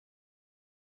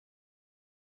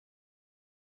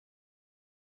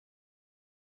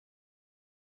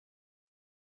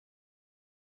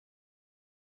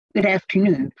Good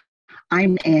afternoon.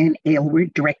 I'm Ann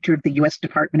Aylward, Director of the U.S.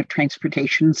 Department of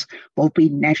Transportation's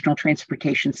Volpe National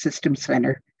Transportation Systems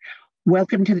Center.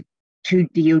 Welcome to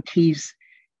DOT's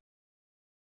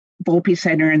Volpe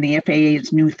Center and the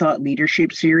FAA's New Thought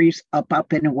Leadership Series, Up,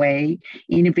 Up, and Away,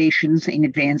 Innovations in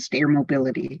Advanced Air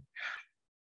Mobility.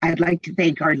 I'd like to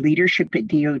thank our leadership at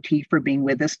DOT for being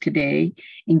with us today,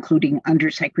 including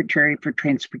Undersecretary for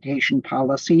Transportation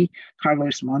Policy,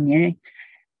 Carlos Monye,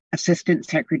 Assistant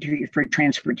Secretary for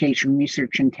Transportation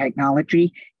Research and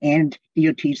Technology, and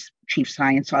DOT's Chief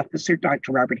Science Officer,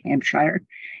 Dr. Robert Hampshire,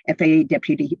 FAA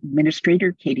Deputy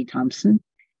Administrator, Katie Thompson,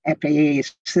 FAA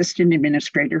Assistant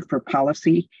Administrator for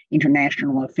Policy,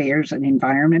 International Affairs, and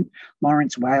Environment,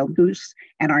 Lawrence Wildgoose,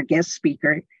 and our guest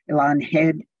speaker, Ilan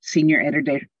Head, Senior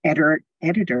Editor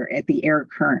at the Air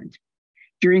Current.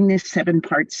 During this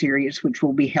 7-part series, which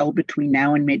will be held between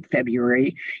now and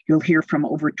mid-February, you'll hear from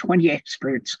over 20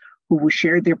 experts who will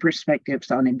share their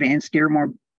perspectives on advanced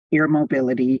air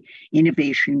mobility,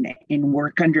 innovation, and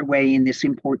work underway in this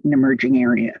important emerging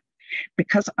area.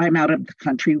 Because I'm out of the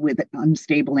country with an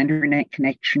unstable internet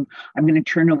connection, I'm going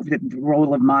to turn over the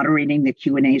role of moderating the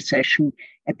Q&A session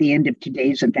at the end of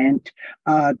today's event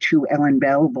to Ellen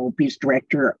Bell, Volpe's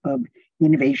Director of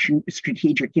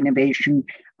Strategic Innovation,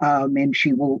 and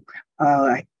she will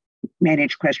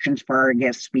manage questions for our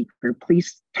guest speaker.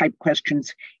 Please type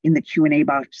questions in the Q&A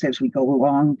box as we go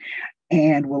along,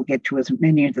 and we'll get to as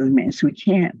many of them as we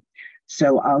can.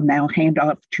 So I'll now hand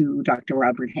off to Dr.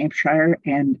 Robert Hampshire,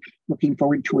 and looking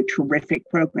forward to a terrific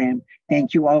program.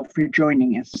 Thank you all for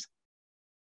joining us.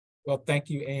 Well,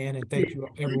 thank you, Ann, and thank you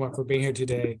everyone for being here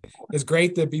today. It's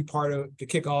great to be part of the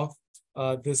kickoff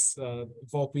this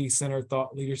Volpe Center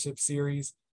Thought Leadership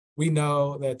Series. We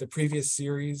know that the previous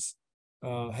series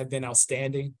have been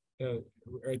outstanding,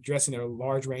 addressing a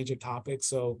large range of topics.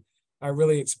 So I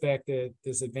really expect that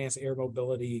this Advanced Air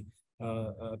Mobility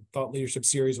Thought Leadership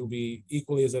Series will be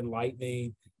equally as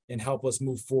enlightening and help us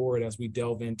move forward as we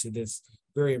delve into this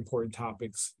very important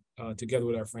topics together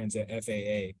with our friends at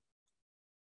FAA.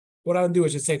 What I'll do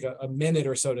is just take a minute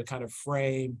or so to kind of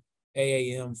frame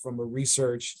AAM from a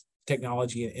research,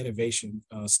 technology, and innovation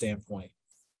standpoint.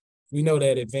 We know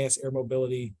that advanced air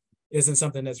mobility isn't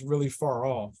something that's really far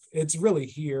off. It's really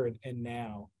here and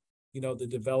now. You know, the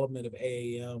development of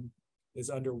AAM is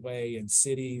underway in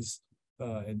cities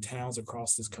and towns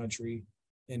across this country.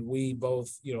 And we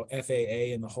both, you know,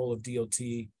 FAA and the whole of DOT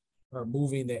are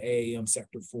moving the AAM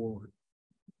sector forward.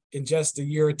 In just a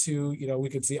year or two, you know, we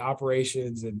could see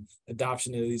operations and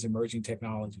adoption of these emerging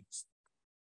technologies.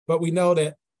 But we know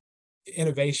that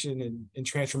innovation and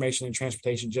transformation in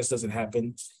transportation just doesn't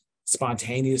happen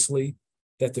spontaneously,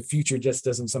 that the future just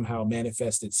doesn't somehow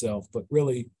manifest itself, but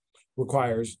really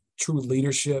requires true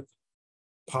leadership,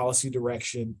 policy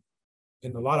direction,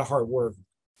 and a lot of hard work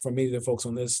from many of the folks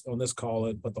on this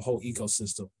call, but the whole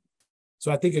ecosystem.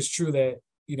 So I think it's true that,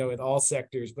 you know, in all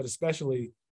sectors, but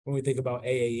especially when we think about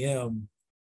AAM,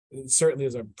 it certainly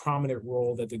is a prominent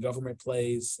role that the government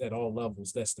plays at all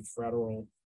levels. That's the federal,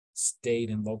 state,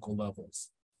 and local levels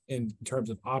in terms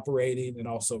of operating and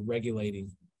also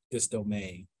regulating this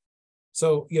domain.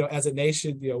 So, you know, as a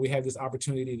nation, you know, we have this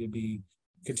opportunity to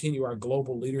continue our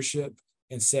global leadership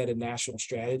and set a national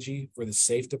strategy for the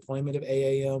safe deployment of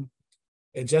AAM.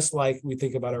 And just like we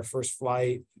think about our first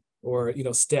flight or, you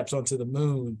know, steps onto the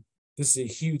moon, this is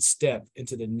a huge step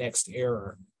into the next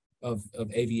era of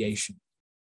aviation.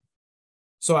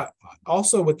 So I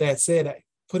also, with that said, I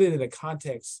put it in a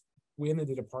context. We in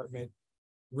the department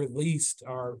released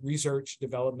our research,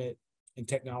 development, and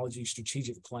technology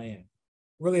strategic plan,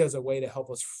 really as a way to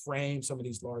help us frame some of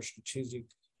these large strategic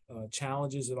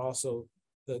challenges and also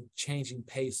the changing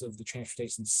pace of the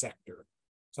transportation sector.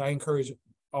 So I encourage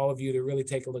all of you to really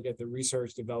take a look at the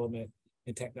research, development,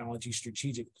 and technology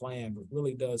strategic plan, but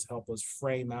really does help us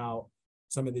frame out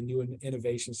some of the new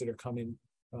innovations that are coming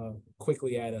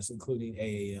quickly at us, including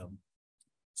AAM.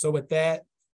 So with that,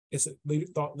 it's a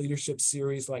thought leadership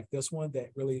series like this one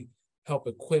that really help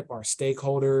equip our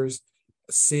stakeholders,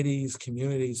 cities,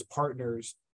 communities,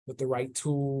 partners with the right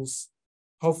tools.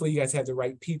 Hopefully you guys have the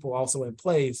right people also in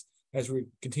place as we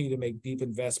continue to make deep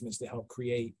investments to help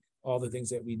create all the things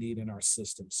that we need in our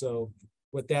system. So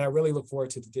with that, I really look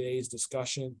forward to today's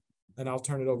discussion, and I'll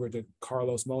turn it over to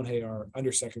Carlos Monje, our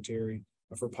Undersecretary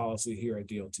for Policy here at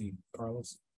DOT.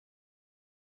 Carlos.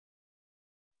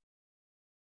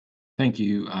 Thank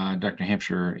you, Dr.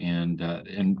 Hampshire,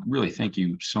 and really thank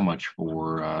you so much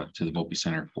to the Volpe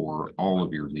Center for all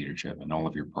of your leadership and all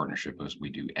of your partnership as we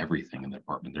do everything in the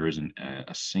department. There isn't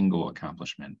a single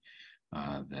accomplishment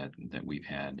that we've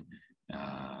had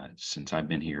since I've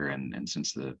been here and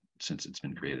since it's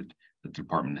been created, the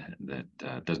department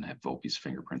that doesn't have Volpe's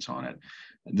fingerprints on it.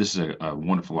 This is a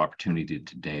wonderful opportunity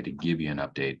today to give you an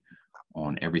update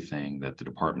on everything that the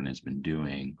department has been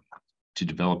doing to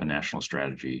develop a national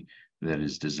strategy that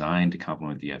is designed to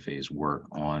complement the FAA's work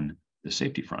on the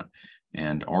safety front.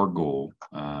 And our goal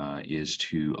is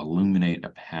to illuminate a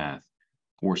path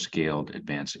for scaled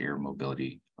advanced air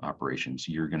mobility operations.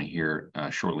 You're going to hear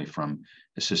shortly from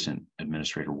Assistant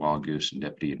Administrator Wildgoose and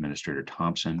Deputy Administrator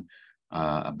Thompson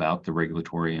about the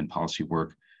regulatory and policy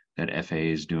work that FAA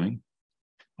is doing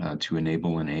to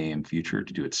enable an AAM future,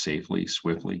 to do it safely,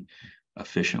 swiftly,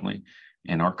 efficiently.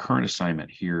 And our current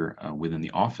assignment here within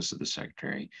the Office of the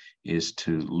Secretary is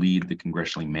to lead the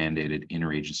congressionally mandated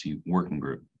interagency working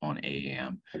group on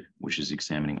AAM, which is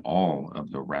examining all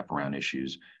of the wraparound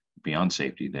issues beyond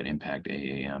safety that impact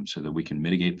AAM so that we can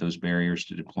mitigate those barriers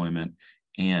to deployment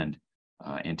and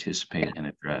anticipate and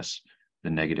address the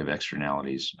negative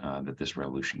externalities that this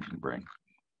revolution can bring.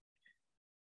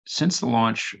 Since the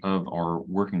launch of our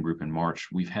working group in March,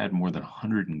 we've had more than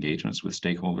 100 engagements with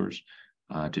stakeholders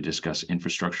to discuss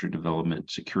infrastructure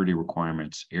development, security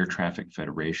requirements, air traffic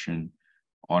federation,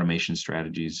 automation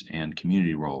strategies, and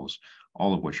community roles,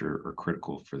 all of which are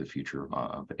critical for the future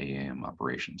of AAM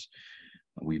operations.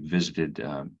 We've visited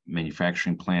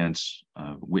manufacturing plants,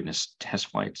 witnessed test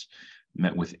flights,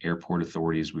 met with airport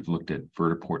authorities. We've looked at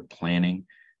vertiport planning.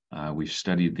 We've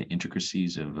studied the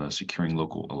intricacies of securing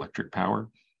local electric power.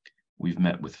 We've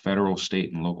met with federal,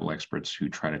 state, and local experts who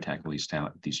try to tackle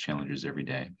these challenges every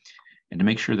day. And to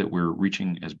make sure that we're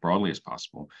reaching as broadly as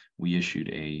possible, we issued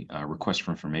a request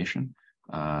for information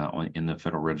in the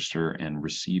Federal Register and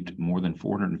received more than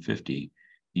 450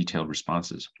 detailed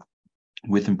responses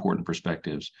with important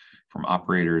perspectives from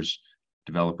operators,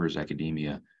 developers,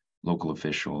 academia, local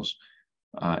officials.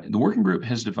 The working group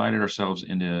has divided ourselves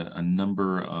into a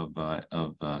number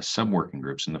of sub-working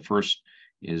groups, and the first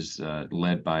is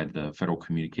led by the Federal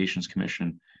Communications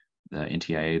Commission, the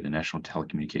NTIA, the National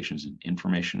Telecommunications and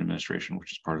Information Administration,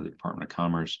 which is part of the Department of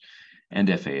Commerce, and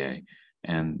FAA.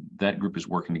 And that group is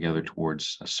working together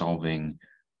towards solving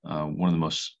one of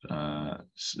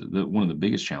the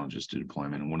biggest challenges to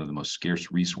deployment and one of the most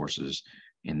scarce resources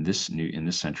in this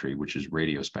century, which is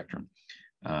radio spectrum.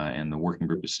 And the working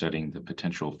group is studying the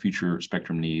potential future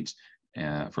spectrum needs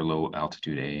for low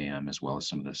altitude AAM, as well as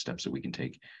some of the steps that we can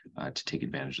take to take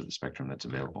advantage of the spectrum that's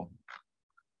available.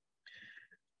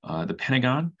 The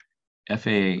Pentagon,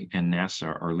 FAA, and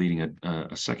NASA are leading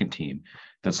a second team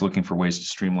that's looking for ways to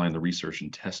streamline the research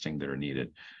and testing that are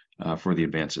needed for the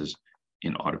advances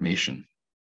in automation.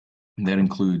 And that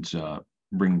includes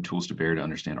bringing tools to bear to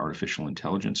understand artificial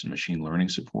intelligence and machine learning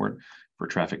support for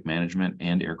traffic management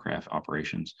and aircraft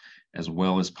operations, as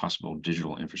well as possible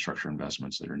digital infrastructure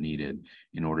investments that are needed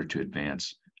in order to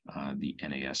advance the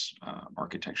NAS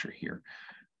architecture here.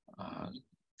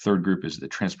 Third group is the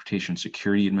Transportation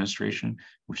Security Administration,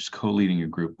 which is co-leading a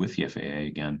group with the FAA,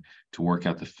 again, to work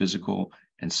out the physical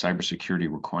and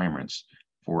cybersecurity requirements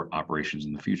for operations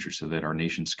in the future so that our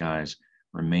nation's skies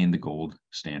remain the gold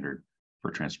standard for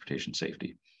transportation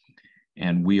safety.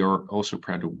 And we are also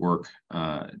proud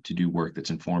to do work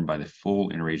that's informed by the full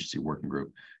interagency working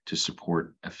group to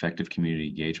support effective community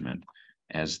engagement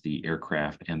as the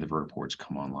aircraft and the vertiports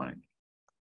come online.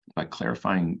 By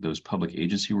clarifying those public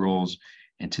agency roles,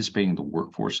 anticipating the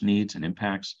workforce needs and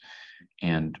impacts,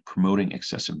 and promoting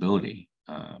accessibility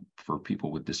for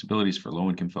people with disabilities, for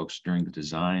low-income folks during the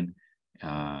design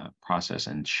process,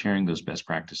 and sharing those best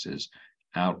practices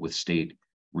out with state,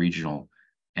 regional,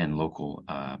 and local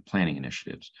planning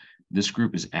initiatives. This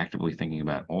group is actively thinking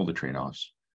about all the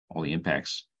trade-offs, all the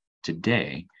impacts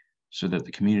today, so that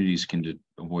the communities can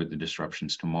avoid the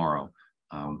disruptions tomorrow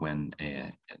when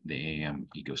the AAM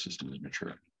ecosystem is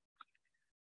mature.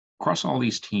 Across all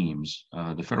these teams,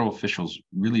 the federal officials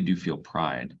really do feel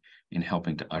pride in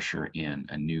helping to usher in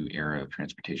a new era of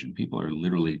transportation. People are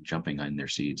literally jumping on their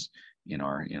seats in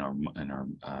our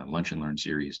Lunch and Learn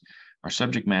series. Our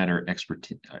subject matter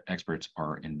experts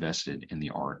are invested in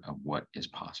the art of what is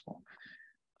possible.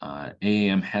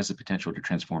 AAM has the potential to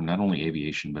transform not only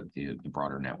aviation, but the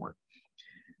broader network.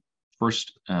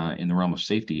 First, in the realm of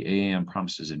safety, AAM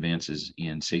promises advances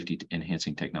in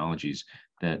safety-enhancing technologies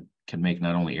that can make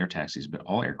not only air taxis, but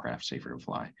all aircraft safer to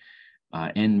fly,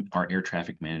 and our air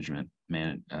traffic management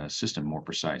system more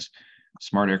precise.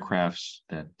 Smart aircrafts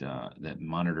that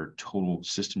monitor total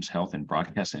systems health and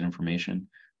broadcast that information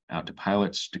out to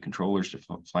pilots, to controllers, to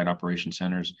flight operation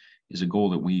centers is a goal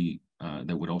that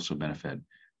that would also benefit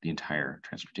the entire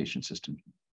transportation system.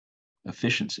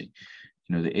 Efficiency.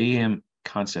 You know, the AAM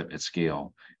concept at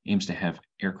scale aims to have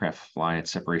aircraft fly at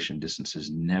separation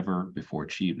distances never before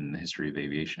achieved in the history of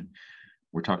aviation.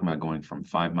 We're talking about going from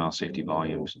 5-mile safety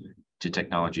volumes to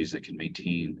technologies that can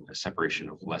maintain a separation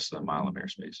of less than a mile of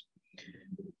airspace.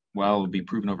 While it'll be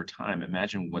proven over time,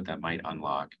 imagine what that might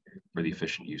unlock for the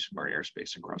efficient use of our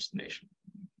airspace across the nation.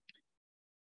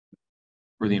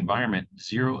 For the environment,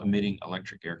 zero-emitting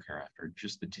electric aircraft are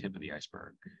just the tip of the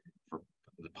iceberg for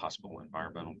the possible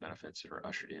environmental benefits that are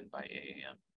ushered in by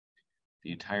AAM.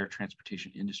 The entire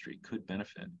transportation industry could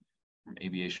benefit from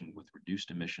aviation with reduced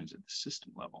emissions at the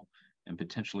system level and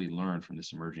potentially learn from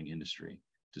this emerging industry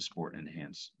to support and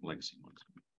enhance legacy ones.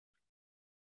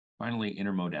 Finally,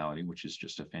 intermodality, which is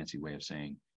just a fancy way of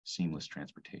saying seamless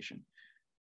transportation.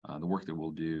 The work that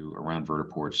we'll do around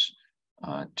vertiports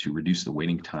to reduce the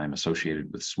waiting time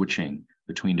associated with switching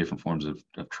between different forms of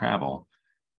travel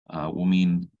will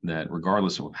mean that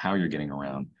regardless of how you're getting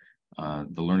around,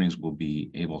 the learnings will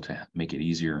be able to make it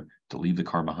easier to leave the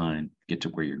car behind, get to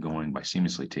where you're going by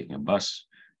seamlessly taking a bus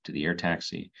to the air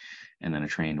taxi and then a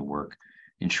train to work.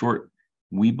 In short,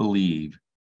 we believe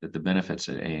that the benefits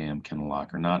that AAM can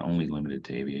unlock are not only limited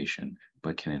to aviation,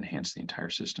 but can enhance the entire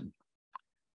system.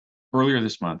 Earlier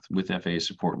this month, with FAA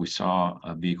support, we saw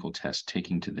a vehicle test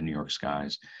taking to the New York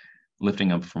skies,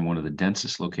 lifting up from one of the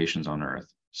densest locations on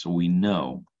Earth. So we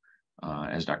know,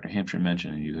 as Dr. Hampshire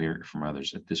mentioned, and you hear it from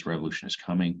others, that this revolution is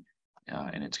coming,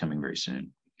 and it's coming very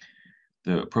soon.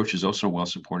 The approach is also well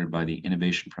supported by the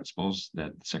innovation principles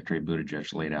that Secretary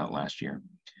Buttigieg laid out last year.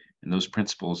 And those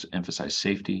principles emphasize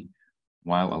safety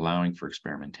while allowing for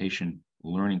experimentation,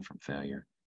 learning from failure,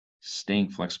 staying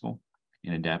flexible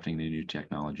in adapting to new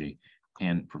technology,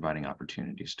 and providing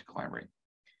opportunities to collaborate.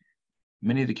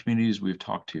 Many of the communities we've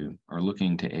talked to are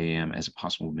looking to AAM as a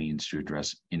possible means to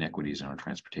address inequities in our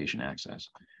transportation access,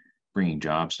 bringing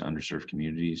jobs to underserved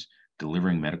communities,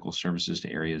 delivering medical services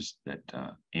to areas that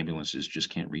ambulances just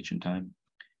can't reach in time.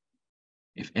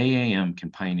 If AAM can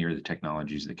pioneer the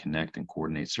technologies that connect and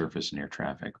coordinate surface and air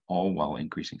traffic, all while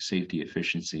increasing safety,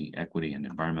 efficiency, equity, and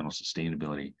environmental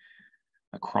sustainability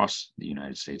across the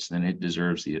United States, then it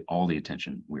deserves all the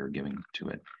attention we are giving to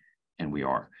it, and we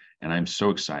are. And I'm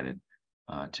so excited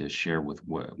to share with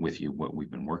you what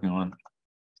we've been working on.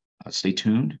 Stay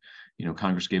tuned. You know,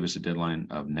 Congress gave us a deadline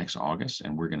of next August,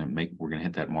 and we're going to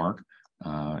hit that mark,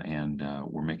 and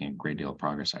we're making a great deal of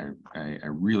progress. I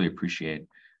really appreciate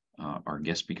our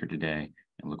guest speaker today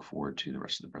and look forward to the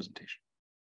rest of the presentation.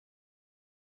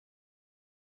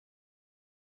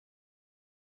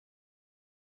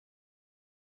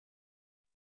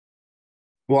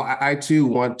 Well, I too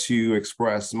want to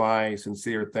express my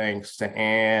sincere thanks to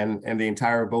Ann and the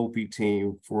entire Volpe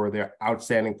team for their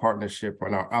outstanding partnership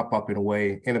on our Up and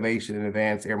Away Innovation and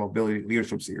Advanced Air Mobility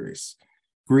Leadership Series.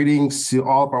 Greetings to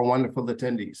all of our wonderful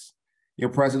attendees. Your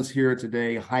presence here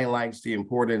today highlights the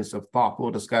importance of thoughtful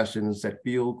discussions that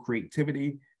fuel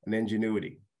creativity and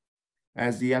ingenuity.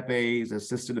 As the FAA's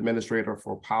Assistant Administrator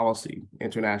for Policy,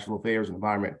 International Affairs, and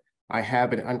Environment, I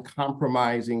have an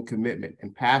uncompromising commitment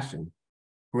and passion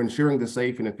for ensuring the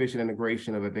safe and efficient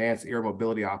integration of advanced air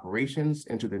mobility operations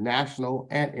into the national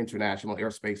and international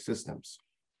airspace systems.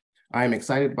 I am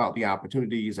excited about the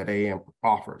opportunities that AAM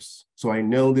offers, so I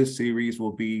know this series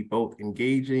will be both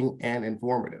engaging and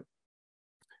informative.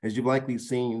 As you've likely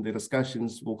seen, the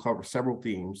discussions will cover several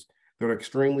themes that are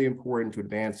extremely important to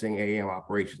advancing AAM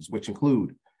operations, which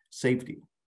include safety,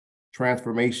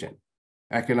 transformation,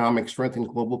 economic strength and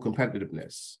global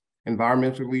competitiveness,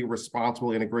 environmentally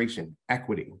responsible integration,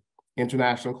 equity,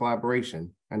 international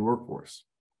collaboration, and workforce.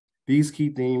 These key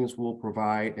themes will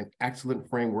provide an excellent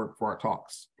framework for our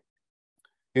talks.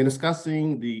 In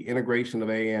discussing the integration of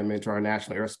AAM into our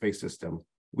national airspace system,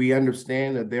 we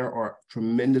understand that there are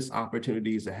tremendous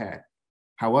opportunities ahead.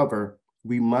 However,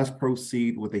 we must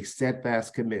proceed with a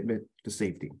steadfast commitment to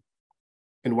safety.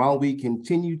 And while we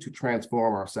continue to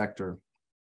transform our sector,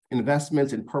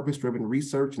 investments in purpose-driven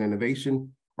research and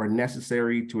innovation are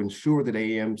necessary to ensure that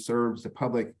AAM serves the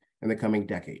public in the coming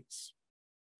decades.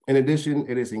 In addition,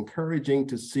 it is encouraging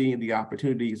to see the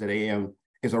opportunities that AAM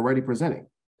is already presenting,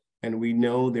 and we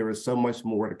know there is so much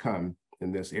more to come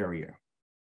in this area.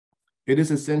 It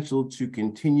is essential to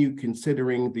continue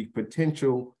considering the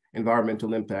potential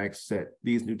environmental impacts that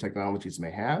these new technologies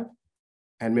may have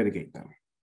and mitigate them.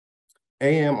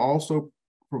 AAM also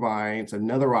provides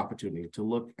another opportunity to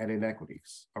look at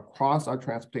inequities across our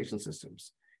transportation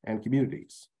systems and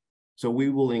communities. So we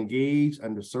will engage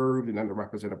underserved and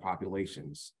underrepresented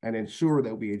populations and ensure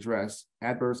that we address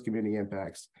adverse community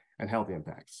impacts and health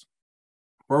impacts.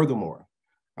 Furthermore,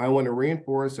 I want to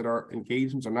reinforce that our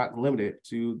engagements are not limited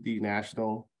to the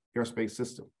national airspace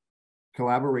system.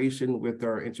 Collaboration with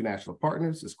our international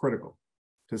partners is critical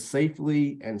to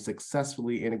safely and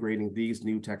successfully integrating these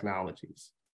new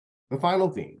technologies. The final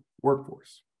theme,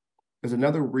 workforce, is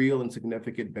another real and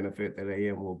significant benefit that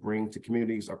AAM will bring to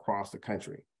communities across the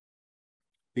country.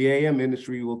 The AAM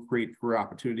industry will create career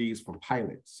opportunities from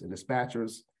pilots and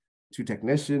dispatchers to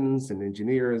technicians and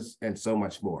engineers and so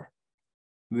much more.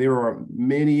 There are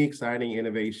many exciting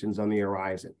innovations on the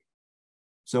horizon.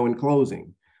 So in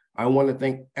closing, I want to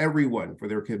thank everyone for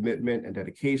their commitment and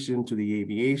dedication to the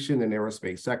aviation and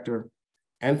aerospace sector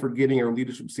and for getting our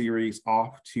leadership series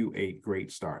off to a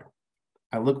great start.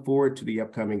 I look forward to the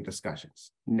upcoming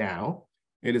discussions. Now,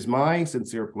 it is my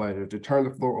sincere pleasure to turn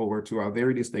the floor over to our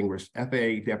very distinguished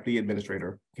FAA Deputy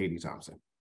Administrator, Katie Thompson.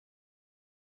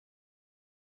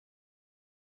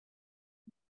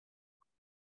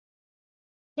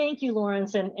 Thank you,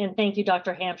 Lawrence, and thank you,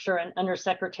 Dr. Hampshire and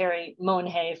Undersecretary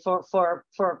Monhay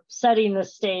for setting the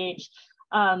stage.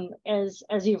 As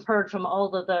you've heard from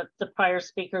all of the prior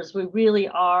speakers, we really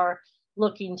are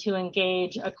looking to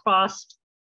engage across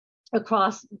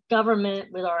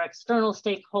government with our external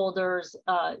stakeholders,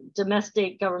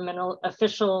 domestic governmental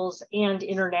officials, and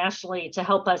internationally to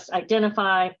help us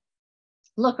identify,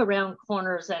 look around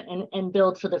corners, and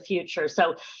build for the future.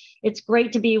 So it's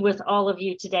great to be with all of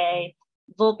you today.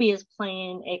 Volpe is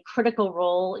playing a critical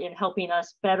role in helping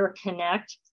us better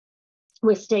connect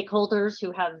with stakeholders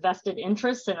who have vested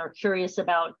interests and are curious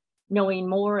about knowing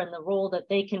more and the role that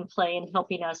they can play in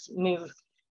helping us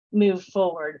move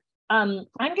forward. I'm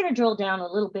going to drill down a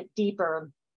little bit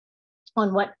deeper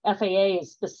on what FAA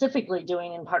is specifically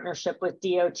doing in partnership with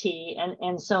DOT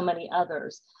and so many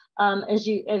others. As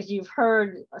you've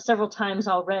heard several times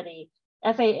already,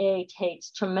 FAA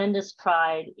takes tremendous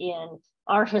pride in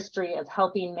our history of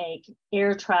helping make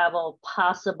air travel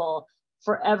possible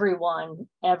for everyone,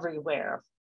 everywhere.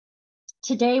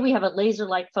 Today, we have a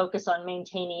laser-like focus on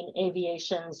maintaining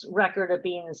aviation's record of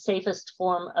being the safest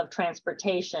form of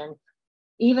transportation,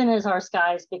 even as our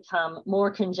skies become more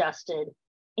congested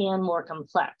and more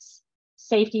complex.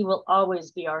 Safety will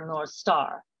always be our North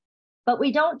Star. But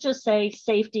we don't just say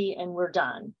safety and we're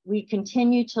done. We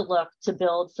continue to look to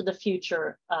build for the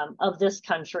future of this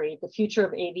country, the future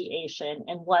of aviation,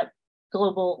 and what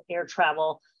global air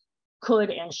travel could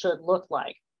and should look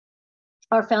like.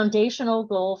 Our foundational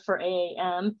goal for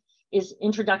AAM is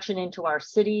introduction into our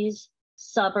cities,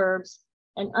 suburbs,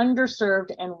 and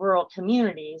underserved and rural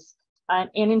communities, and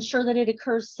ensure that it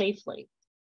occurs safely.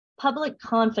 Public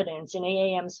confidence in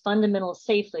AAM's fundamental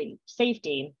safety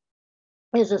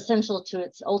is essential to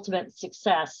its ultimate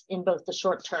success in both the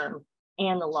short term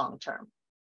and the long term.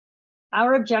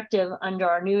 Our objective under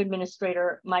our new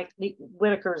administrator, Mike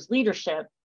Whitaker's leadership,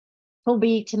 will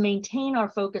be to maintain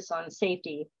our focus on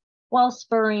safety while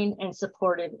spurring and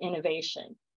supportive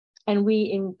innovation. And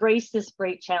we embrace this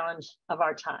great challenge of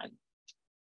our time.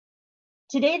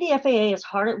 Today, the FAA is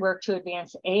hard at work to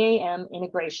advance AAM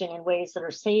integration in ways that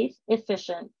are safe,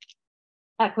 efficient,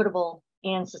 equitable,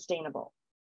 and sustainable.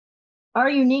 Our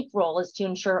unique role is to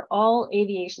ensure all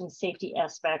aviation safety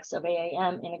aspects of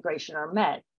AAM integration are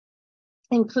met,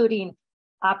 including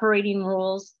operating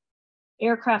rules,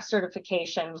 aircraft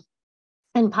certification,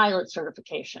 and pilot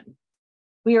certification.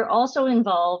 We are also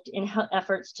involved in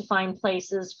efforts to find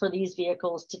places for these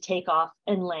vehicles to take off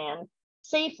and land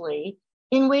safely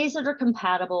in ways that are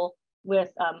compatible with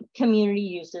community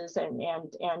uses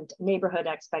and neighborhood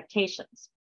expectations.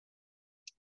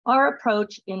 Our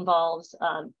approach involves,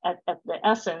 at the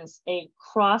essence, a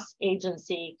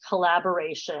cross-agency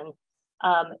collaboration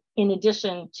in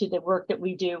addition to the work that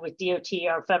we do with DOT,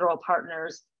 our federal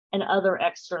partners, and other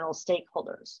external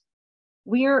stakeholders.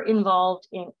 We are involved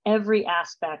in every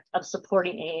aspect of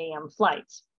supporting AAM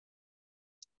flights.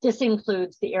 This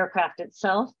includes the aircraft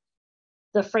itself,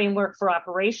 the framework for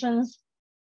operations,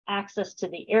 access to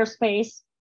the airspace,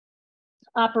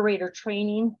 operator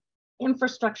training,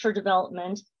 infrastructure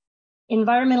development,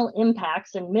 environmental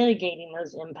impacts and mitigating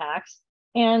those impacts,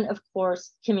 and of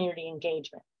course, community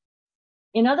engagement.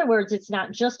 In other words, it's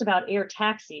not just about air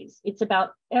taxis, it's about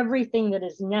everything that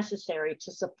is necessary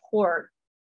to support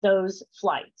those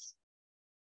flights.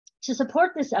 To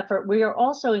support this effort, we are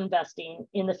also investing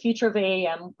in the future of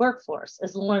AAM workforce,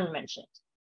 as Lauren mentioned.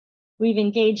 We've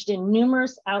engaged in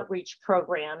numerous outreach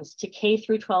programs to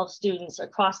K-12 students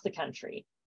across the country,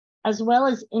 as well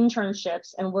as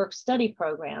internships and work-study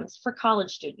programs for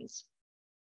college students.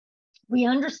 We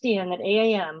understand that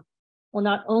AAM will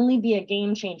not only be a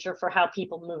game changer for how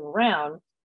people move around,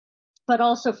 but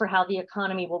also for how the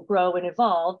economy will grow and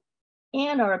evolve,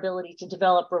 and our ability to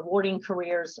develop rewarding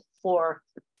careers for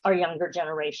our younger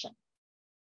generation.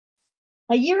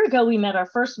 A year ago, we met our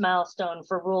first milestone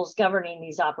for rules governing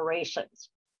these operations.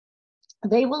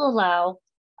 They will allow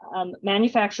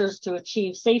manufacturers to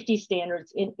achieve safety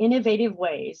standards in innovative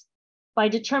ways by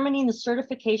determining the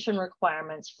certification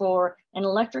requirements for an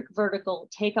electric vertical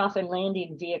takeoff and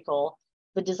landing vehicle,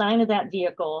 the design of that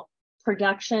vehicle,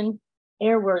 production,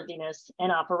 airworthiness,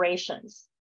 and operations.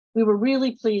 We were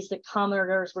really pleased that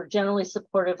commenters were generally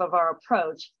supportive of our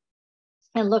approach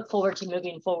and look forward to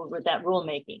moving forward with that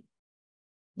rulemaking.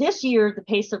 This year, the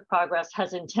pace of progress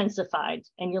has intensified,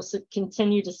 and you'll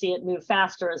continue to see it move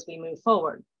faster as we move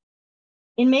forward.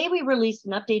 In May, we released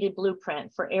an updated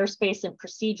blueprint for airspace and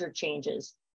procedure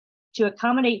changes to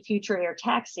accommodate future air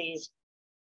taxis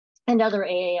and other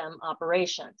AAM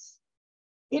operations.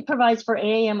 It provides for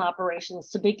AAM operations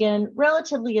to begin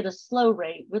relatively at a slow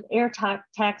rate with air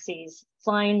taxis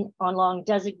flying along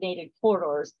designated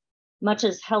corridors, much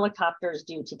as helicopters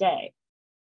do today.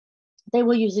 They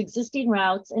will use existing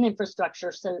routes and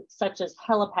infrastructure such as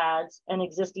helipads and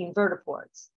existing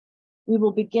vertiports. We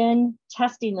will begin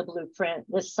testing the blueprint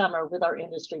this summer with our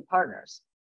industry partners.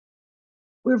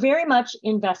 We're very much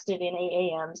invested in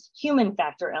AAM's human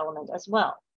factor element as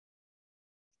well.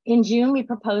 In June, we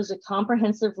proposed a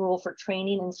comprehensive rule for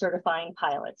training and certifying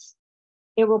pilots.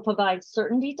 It will provide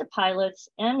certainty to pilots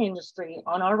and industry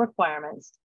on our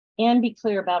requirements and be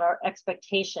clear about our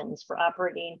expectations for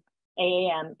operating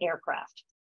AAM aircraft.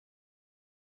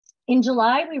 In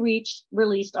July, we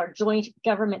released our Joint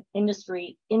Government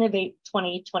Industry Innovate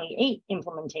 2028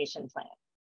 implementation plan.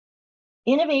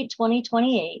 Innovate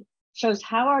 2028 shows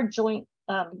how our joint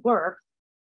work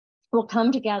will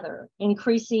come together,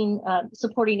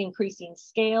 supporting increasing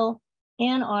scale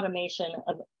and automation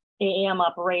of AAM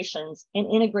operations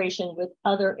and integration with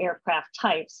other aircraft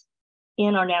types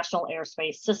in our national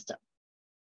airspace system.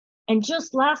 And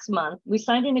just last month, we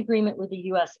signed an agreement with the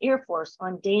US Air Force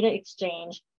on data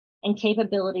exchange and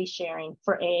capability sharing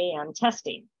for AAM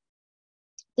testing.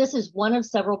 This is one of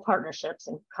several partnerships,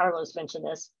 and Carlos mentioned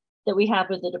this, that we have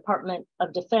with the Department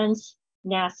of Defense,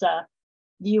 NASA,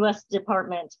 the US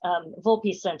Department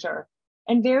Volpe Center,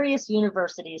 and various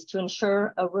universities to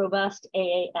ensure a robust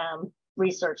AAM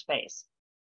research base.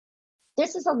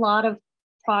 This is a lot of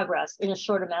progress in a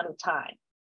short amount of time,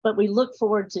 but we look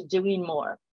forward to doing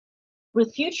more.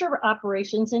 With future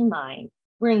operations in mind,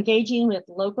 we're engaging with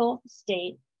local,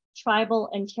 state, tribal,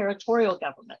 and territorial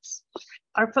governments.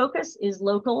 Our focus is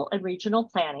local and regional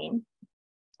planning,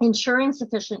 ensuring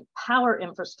sufficient power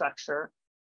infrastructure,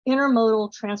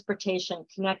 intermodal transportation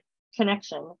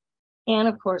connection, and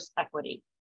of course, equity.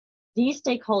 These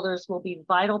stakeholders will be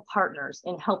vital partners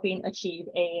in helping achieve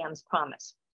AAM's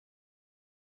promise.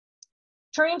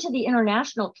 Turning to the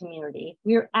international community,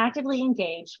 we are actively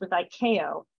engaged with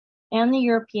ICAO and the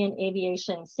European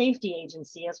Aviation Safety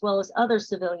Agency, as well as other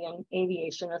civilian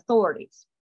aviation authorities.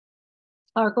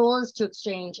 Our goal is to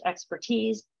exchange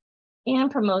expertise and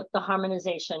promote the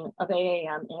harmonization of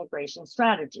AAM integration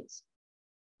strategies.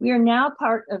 We are now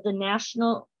part of the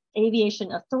National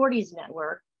Aviation Authorities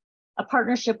Network, a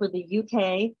partnership with the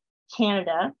UK,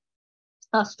 Canada,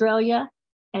 Australia,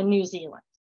 and New Zealand.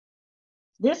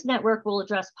 This network will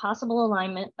address possible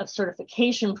alignment of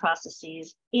certification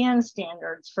processes and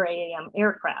standards for AAM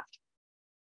aircraft.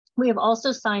 We have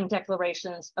also signed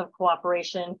declarations of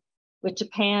cooperation with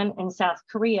Japan and South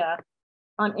Korea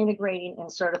on integrating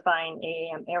and certifying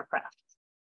AAM aircraft.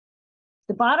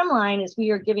 The bottom line is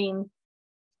we are giving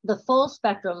the full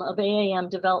spectrum of AAM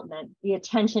development the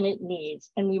attention it needs,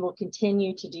 and we will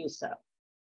continue to do so.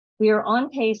 We are on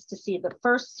pace to see the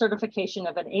first certification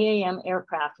of an AAM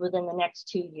aircraft within the next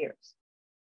 2 years.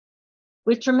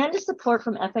 With tremendous support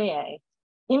from FAA,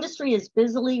 industry is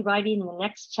busily writing the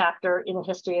next chapter in the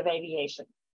history of aviation.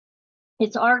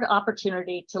 It's our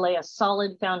opportunity to lay a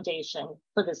solid foundation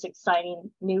for this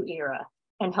exciting new era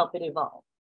and help it evolve.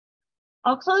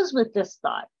 I'll close with this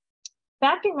thought.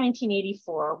 Back in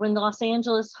 1984, when Los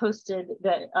Angeles hosted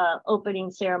the opening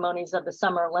ceremonies of the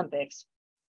Summer Olympics,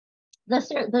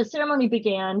 the ceremony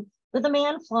began with a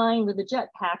man flying with a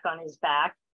jetpack on his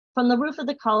back from the roof of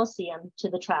the Coliseum to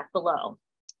the track below.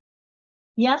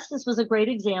 Yes, this was a great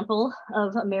example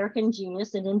of American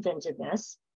genius and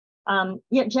inventiveness,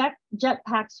 yet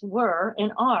jetpacks were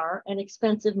and are an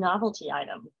expensive novelty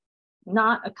item,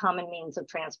 not a common means of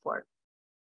transport.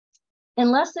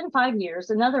 In less than 5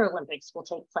 years, another Olympics will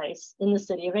take place in the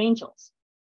City of Angels.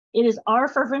 It is our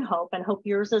fervent hope, and hope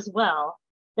yours as well,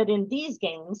 that in these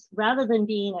games, rather than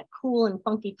being a cool and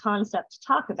funky concept to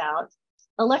talk about,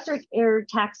 electric air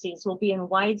taxis will be in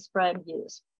widespread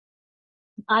use.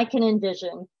 I can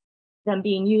envision them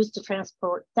being used to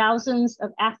transport thousands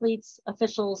of athletes,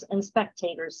 officials, and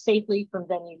spectators safely from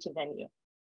venue to venue.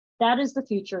 That is the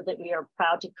future that we are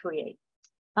proud to create.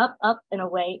 Up, up, and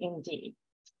away indeed.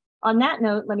 On that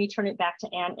note, let me turn it back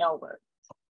to Ann Elward.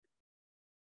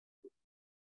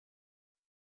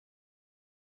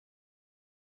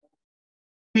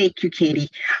 Thank you, Katie.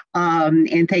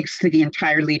 And thanks to the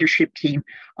entire leadership team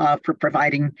for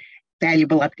providing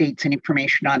valuable updates and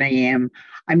information on AM.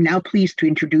 I'm now pleased to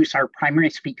introduce our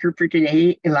primary speaker for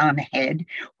today, Ilan Head,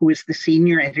 who is the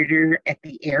senior editor at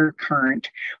the Air Current,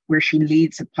 where she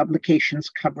leads the publication's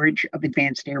coverage of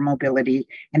advanced air mobility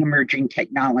and emerging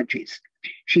technologies.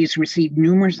 She has received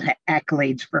numerous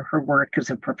accolades for her work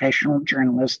as a professional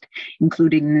journalist,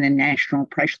 including the National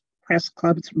Press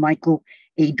Club's Michael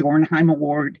A. Dornheim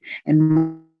Award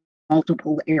and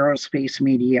multiple aerospace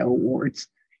media awards.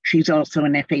 She's also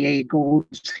an FAA Gold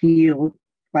Seal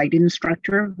flight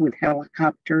instructor with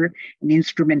helicopter and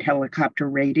instrument helicopter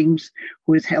ratings,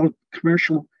 who has held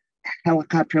commercial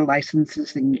helicopter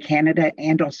licenses in Canada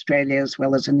and Australia, as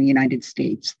well as in the United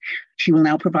States. She will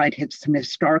now provide some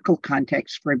historical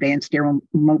context for advanced air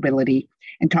mobility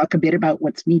and talk a bit about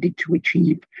what's needed to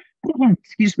achieve,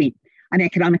 an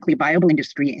economically viable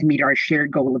industry and meet our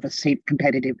shared goal of a safe,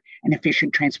 competitive, and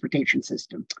efficient transportation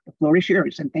system. The floor is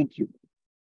yours, and thank you.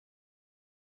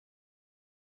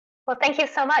 Well, thank you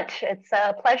so much. It's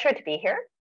a pleasure to be here.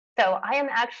 So I am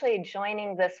actually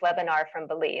joining this webinar from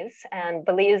Belize, and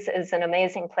Belize is an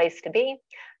amazing place to be,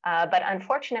 but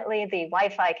unfortunately the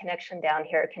Wi-Fi connection down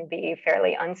here can be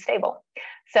fairly unstable.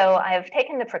 So I've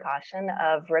taken the precaution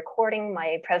of recording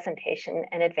my presentation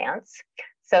in advance.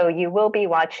 So you will be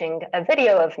watching a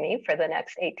video of me for the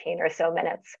next 18 or so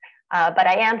minutes. But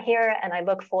I am here and I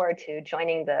look forward to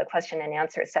joining the question and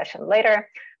answer session later.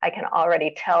 I can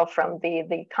already tell from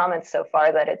the comments so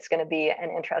far that it's going to be an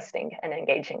interesting and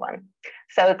engaging one.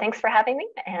 So thanks for having me,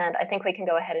 and I think we can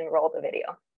go ahead and roll the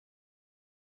video.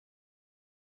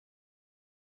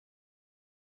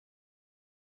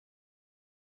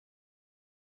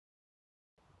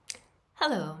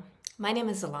 Hello, my name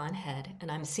is Ilan Head, and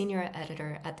I'm senior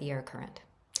editor at the Air Current.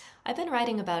 I've been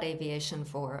writing about aviation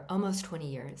for almost 20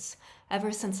 years,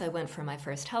 ever since I went for my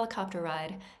first helicopter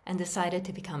ride and decided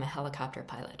to become a helicopter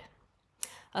pilot.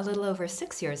 A little over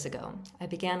 6 years ago, I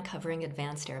began covering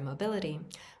advanced air mobility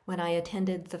when I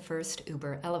attended the first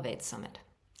Uber Elevate Summit.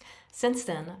 Since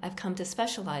then, I've come to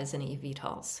specialize in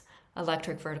eVTOLs,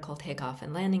 electric vertical takeoff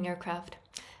and landing aircraft,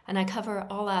 and I cover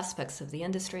all aspects of the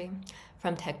industry,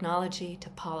 from technology to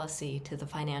policy to the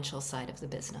financial side of the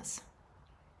business.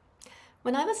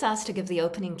 When I was asked to give the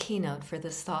opening keynote for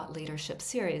this thought leadership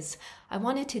series, I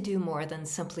wanted to do more than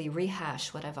simply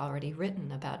rehash what I've already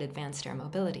written about advanced air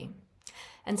mobility.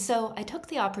 And so I took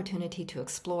the opportunity to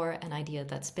explore an idea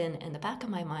that's been in the back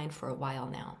of my mind for a while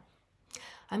now.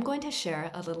 I'm going to share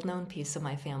a little-known piece of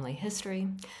my family history,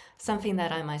 something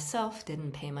that I myself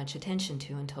didn't pay much attention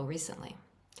to until recently.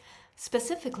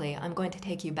 Specifically, I'm going to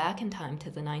take you back in time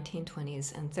to the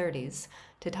 1920s and 30s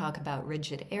to talk about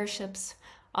rigid airships,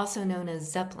 also known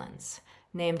as Zeppelins,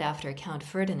 named after Count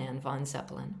Ferdinand von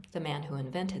Zeppelin, the man who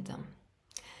invented them.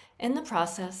 In the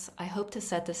process, I hope to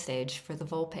set the stage for the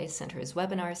Volpe Center's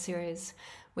webinar series,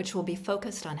 which will be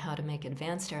focused on how to make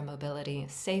advanced air mobility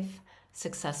safe,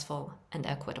 successful, and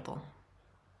equitable.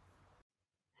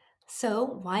 So,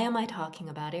 why am I talking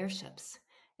about airships?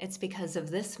 It's because of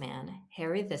this man,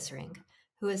 Harry Vissering,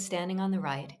 who is standing on the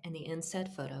right in the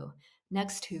inset photo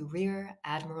next to Rear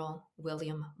Admiral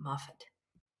William Moffett.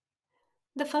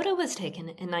 The photo was taken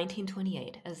in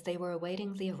 1928 as they were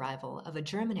awaiting the arrival of a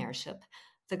German airship,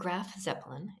 the Graf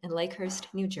Zeppelin, in Lakehurst,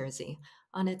 New Jersey,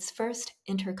 on its first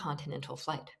intercontinental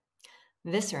flight.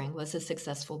 Vissering was a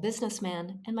successful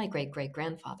businessman and my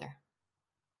great-great-grandfather.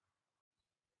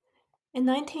 In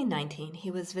 1919,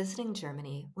 he was visiting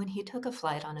Germany when he took a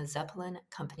flight on a Zeppelin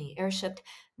company airship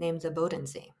named the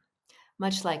Bodensee.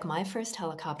 Much like my first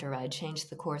helicopter ride changed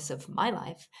the course of my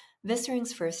life,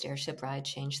 Vissering's first airship ride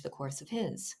changed the course of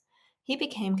his. He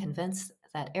became convinced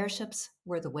that airships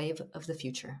were the wave of the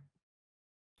future.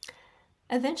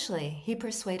 Eventually, he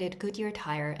persuaded Goodyear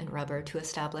Tire and Rubber to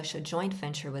establish a joint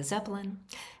venture with Zeppelin,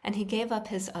 and he gave up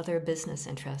his other business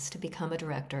interests to become a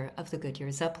director of the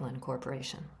Goodyear Zeppelin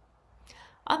Corporation.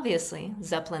 Obviously,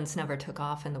 Zeppelins never took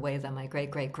off in the way that my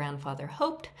great-great-grandfather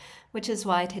hoped, which is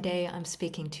why today I'm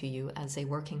speaking to you as a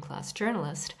working-class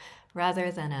journalist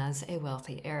rather than as a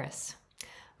wealthy heiress.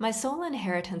 My sole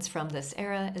inheritance from this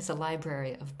era is a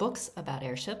library of books about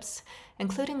airships,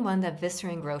 including one that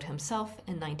Vissering wrote himself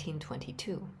in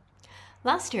 1922.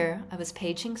 Last year, I was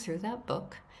paging through that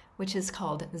book, which is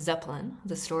called Zeppelin,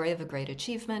 The Story of a Great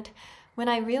Achievement, when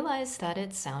I realized that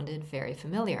it sounded very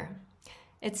familiar.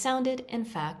 It sounded, in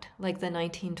fact, like the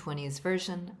 1920s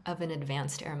version of an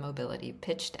advanced air mobility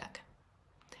pitch deck.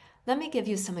 Let me give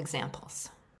you some examples.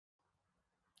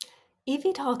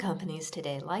 eVTOL companies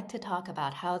today like to talk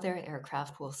about how their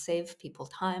aircraft will save people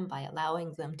time by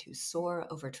allowing them to soar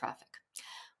over traffic.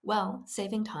 Well,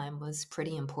 saving time was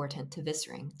pretty important to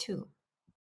Vissering, too.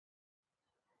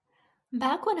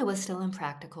 Back when it was still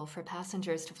impractical for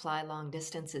passengers to fly long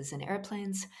distances in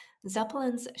airplanes,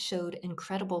 Zeppelins showed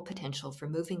incredible potential for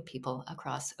moving people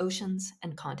across oceans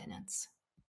and continents.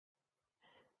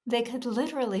 They could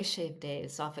literally shave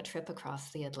days off a trip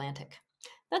across the Atlantic.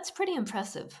 That's pretty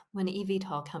impressive when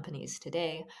eVTOL companies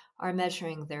today are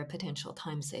measuring their potential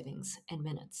time savings in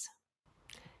minutes.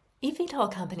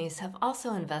 eVTOL companies have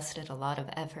also invested a lot of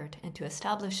effort into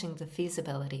establishing the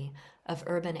feasibility of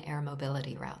urban air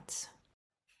mobility routes.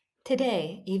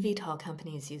 Today, eVTOL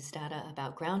companies use data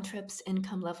about ground trips,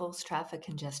 income levels, traffic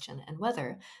congestion, and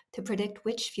weather to predict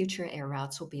which future air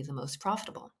routes will be the most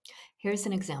profitable. Here's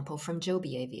an example from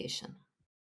Joby Aviation.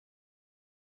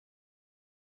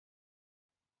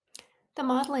 The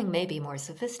modeling may be more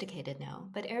sophisticated now,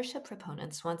 but airship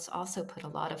proponents once also put a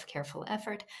lot of careful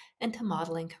effort into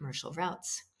modeling commercial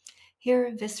routes.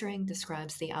 Here, Vissering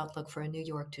describes the outlook for a New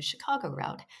York to Chicago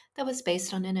route that was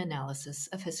based on an analysis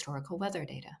of historical weather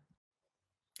data.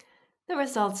 The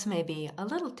results may be a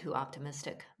little too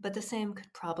optimistic, but the same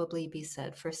could probably be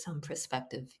said for some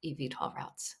prospective eVTOL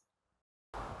routes.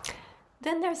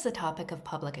 Then there's the topic of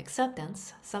public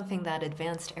acceptance, something that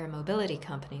advanced air mobility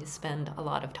companies spend a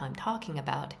lot of time talking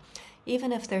about,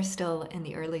 even if they're still in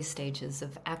the early stages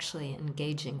of actually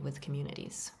engaging with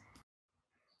communities.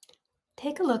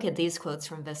 Take a look at these quotes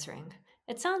from Vissering.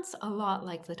 It sounds a lot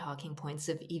like the talking points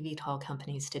of eVTOL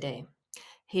companies today.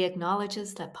 He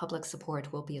acknowledges that public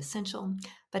support will be essential,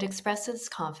 but expresses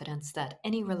confidence that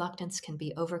any reluctance can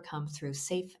be overcome through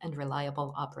safe and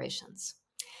reliable operations.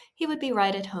 He would be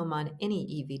right at home on any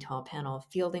eVTOL panel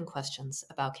fielding questions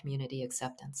about community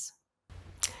acceptance.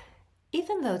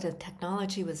 Even though the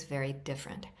technology was very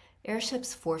different,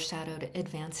 airships foreshadowed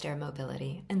advanced air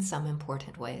mobility in some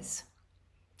important ways.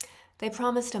 They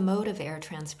promised a mode of air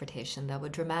transportation that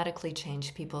would dramatically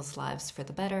change people's lives for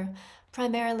the better,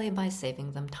 primarily by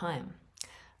saving them time.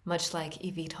 Much like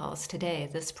eVTOLs today,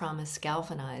 this promise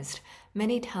galvanized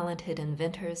many talented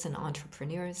inventors and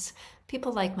entrepreneurs,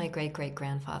 people like my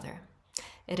great-great-grandfather.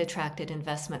 It attracted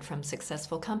investment from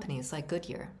successful companies like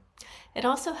Goodyear. It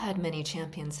also had many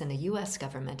champions in the US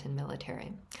government and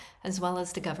military, as well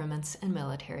as the governments and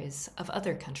militaries of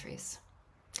other countries.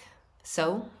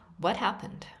 So, what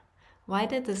happened? Why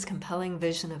did this compelling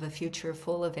vision of a future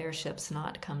full of airships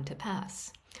not come to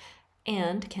pass?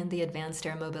 And can the advanced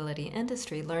air mobility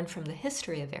industry learn from the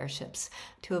history of airships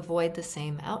to avoid the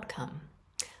same outcome?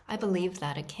 I believe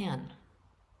that it can.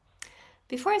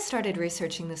 Before I started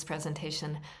researching this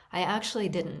presentation, I actually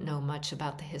didn't know much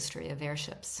about the history of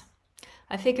airships.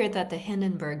 I figured that the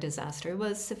Hindenburg disaster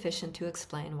was sufficient to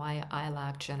explain why I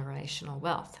lacked generational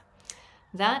wealth.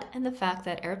 That and the fact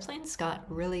that airplanes got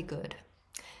really good.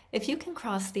 If you can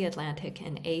cross the Atlantic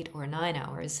in 8 or 9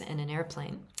 hours in an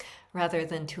airplane, rather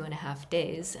than 2.5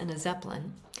 days in a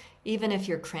Zeppelin, even if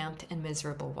you're cramped and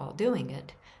miserable while doing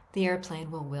it, the airplane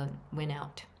will win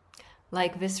out.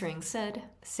 Like Vissering said,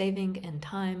 saving in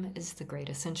time is the great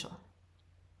essential.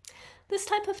 This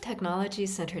type of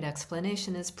technology-centered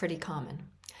explanation is pretty common.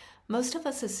 Most of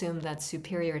us assume that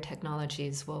superior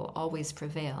technologies will always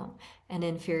prevail and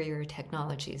inferior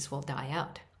technologies will die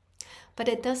out. But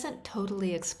it doesn't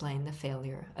totally explain the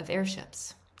failure of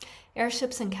airships.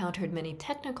 Airships encountered many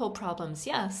technical problems,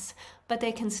 yes, but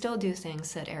they can still do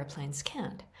things that airplanes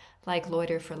can't, like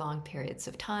loiter for long periods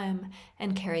of time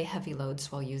and carry heavy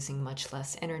loads while using much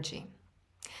less energy.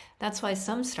 That's why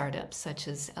some startups, such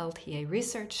as LTA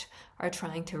Research, are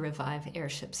trying to revive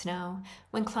airships now,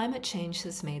 when climate change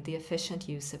has made the efficient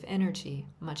use of energy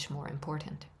much more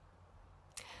important.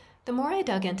 The more I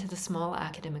dug into the small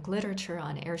academic literature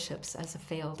on airships as a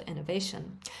failed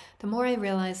innovation, the more I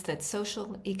realized that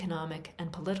social, economic,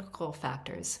 and political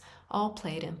factors all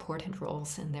played important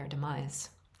roles in their demise.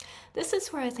 This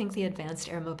is where I think the advanced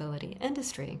air mobility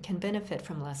industry can benefit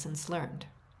from lessons learned.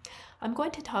 I'm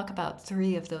going to talk about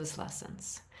 3 of those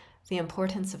lessons: the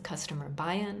importance of customer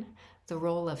buy-in, the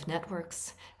role of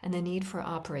networks, and the need for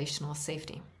operational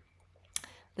safety.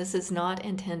 This is not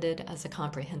intended as a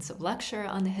comprehensive lecture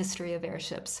on the history of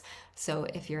airships, so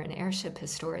if you're an airship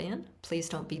historian, please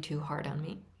don't be too hard on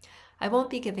me. I won't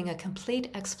be giving a complete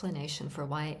explanation for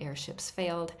why airships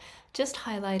failed, just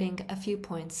highlighting a few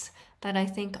points that I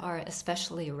think are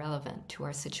especially relevant to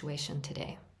our situation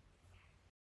today.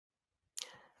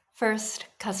 First,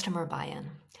 customer buy-in.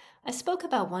 I spoke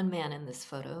about one man in this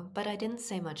photo, but I didn't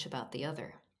say much about the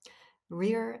other.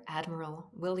 Rear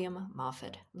Admiral William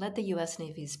Moffett led the U.S.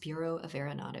 Navy's Bureau of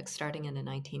Aeronautics starting in the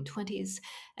 1920s,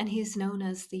 and he's known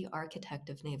as the architect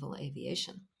of naval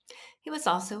aviation. He was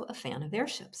also a fan of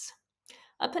airships.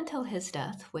 Up until his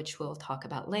death, which we'll talk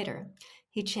about later,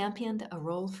 he championed a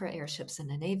role for airships in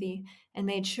the Navy and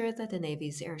made sure that the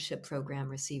Navy's airship program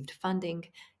received funding,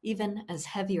 even as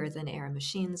heavier-than-air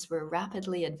machines were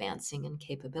rapidly advancing in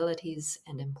capabilities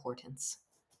and importance.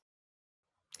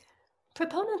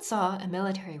 Proponents saw a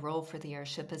military role for the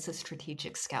airship as a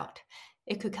strategic scout.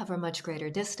 It could cover much greater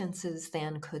distances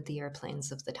than could the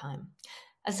airplanes of the time.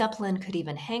 A Zeppelin could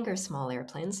even hangar small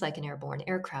airplanes like an airborne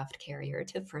aircraft carrier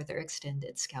to further extend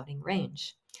its scouting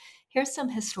range. Here's some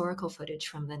historical footage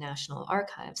from the National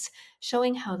Archives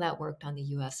showing how that worked on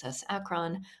the USS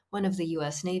Akron, one of the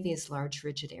US Navy's large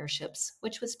rigid airships,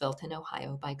 which was built in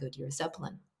Ohio by Goodyear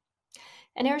Zeppelin.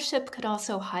 An airship could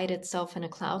also hide itself in a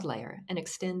cloud layer and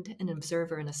extend an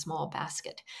observer in a small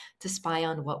basket to spy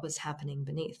on what was happening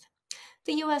beneath.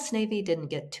 The U.S. Navy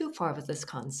didn't get too far with this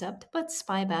concept, but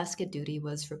spy basket duty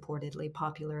was reportedly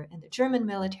popular in the German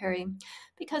military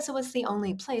because it was the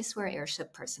only place where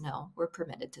airship personnel were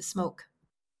permitted to smoke.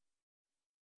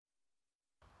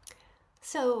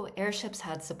 So airships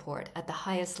had support at the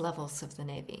highest levels of the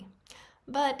Navy,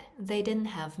 but they didn't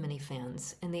have many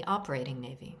fans in the operating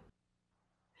Navy.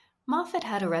 Moffett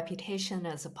had a reputation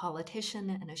as a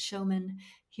politician and a showman.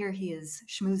 Here he is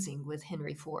schmoozing with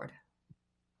Henry Ford.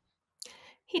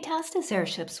 He tasked his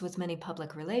airships with many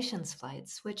public relations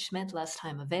flights, which meant less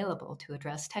time available to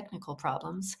address technical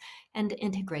problems and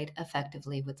integrate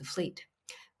effectively with the fleet.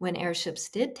 When airships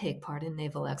did take part in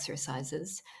naval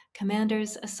exercises,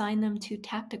 commanders assigned them to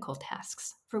tactical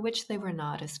tasks for which they were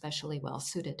not especially well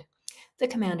suited. The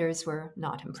commanders were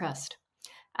not impressed.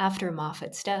 After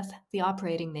Moffett's death, the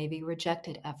operating Navy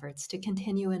rejected efforts to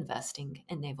continue investing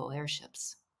in naval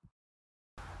airships.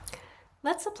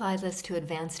 Let's apply this to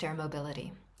advanced air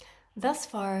mobility. Thus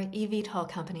far, eVTOL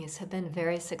companies have been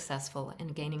very successful in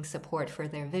gaining support for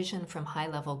their vision from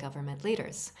high-level government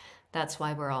leaders. That's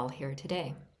why we're all here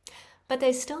today. But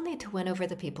they still need to win over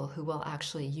the people who will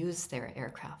actually use their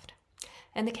aircraft.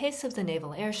 In the case of the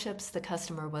naval airships, the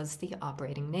customer was the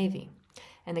operating Navy.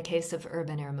 In the case of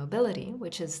urban air mobility,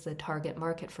 which is the target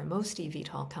market for most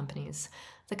eVTOL companies,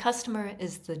 the customer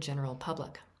is the general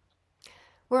public.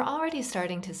 We're already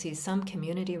starting to see some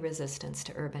community resistance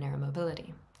to urban air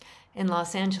mobility. In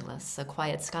Los Angeles, the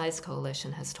Quiet Skies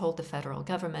Coalition has told the federal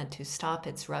government to stop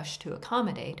its rush to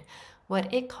accommodate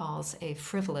what it calls a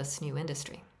frivolous new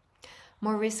industry.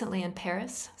 More recently in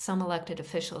Paris, some elected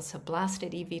officials have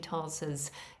blasted eVTOLs as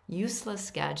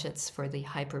useless gadgets for the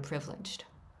hyper-privileged.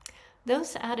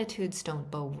 Those attitudes don't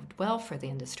bode well for the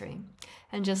industry,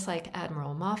 and just like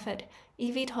Admiral Moffett,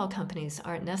 eVTOL companies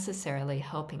aren't necessarily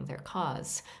helping their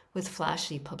cause with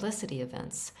flashy publicity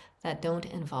events that don't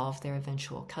involve their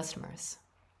eventual customers.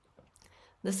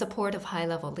 The support of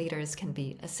high-level leaders can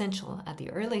be essential at the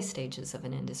early stages of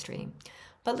an industry,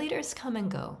 but leaders come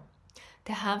and go.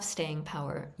 To have staying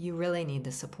power, you really need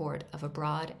the support of a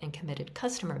broad and committed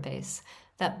customer base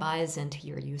that buys into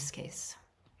your use case.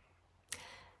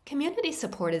 Community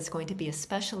support is going to be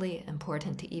especially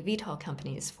important to eVTOL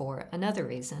companies for another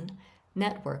reason: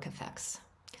 network effects.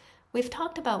 We've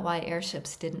talked about why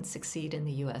airships didn't succeed in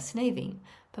the US Navy,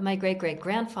 but my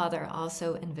great-great-grandfather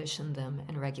also envisioned them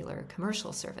in regular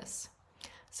commercial service.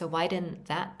 So why didn't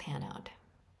that pan out?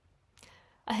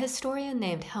 A historian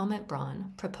named Helmut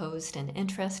Braun proposed an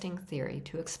interesting theory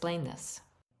to explain this.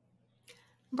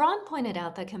 Braun pointed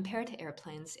out that compared to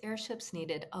airplanes, airships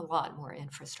needed a lot more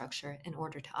infrastructure in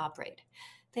order to operate.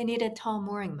 They needed tall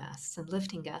mooring masts and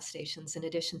lifting gas stations in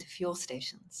addition to fuel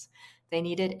stations. They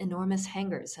needed enormous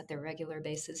hangars at their regular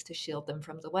bases to shield them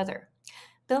from the weather.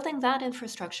 Building that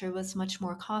infrastructure was much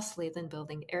more costly than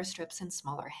building airstrips and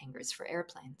smaller hangars for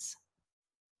airplanes.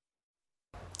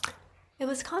 It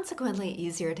was consequently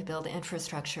easier to build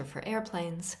infrastructure for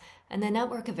airplanes, and the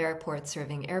network of airports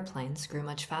serving airplanes grew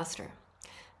much faster.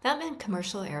 That meant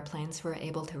commercial airplanes were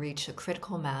able to reach a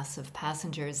critical mass of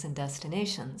passengers and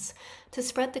destinations to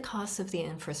spread the costs of the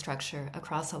infrastructure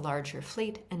across a larger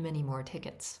fleet and many more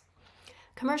tickets.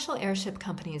 Commercial airship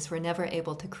companies were never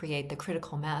able to create the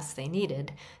critical mass they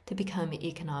needed to become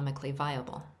economically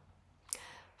viable.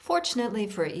 Fortunately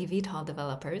for eVTOL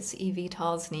developers,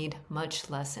 eVTOLs need much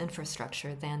less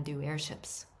infrastructure than do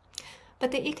airships.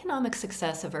 But the economic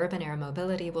success of urban air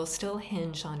mobility will still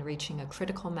hinge on reaching a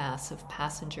critical mass of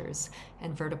passengers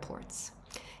and vertiports.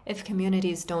 If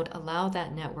communities don't allow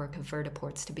that network of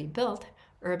vertiports to be built,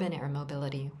 urban air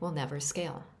mobility will never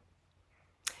scale.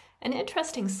 An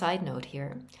interesting side note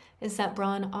here is that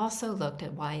Braun also looked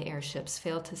at why airships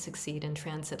failed to succeed in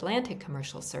transatlantic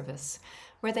commercial service,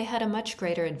 where they had a much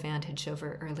greater advantage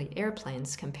over early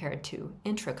airplanes compared to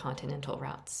intracontinental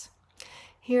routes.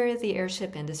 Here, the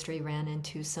airship industry ran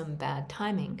into some bad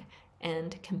timing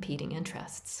and competing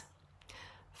interests.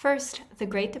 First, the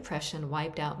Great Depression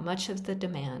wiped out much of the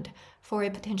demand for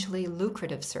a potentially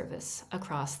lucrative service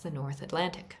across the North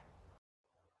Atlantic.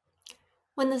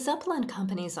 When the Zeppelin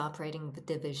Company's operating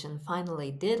division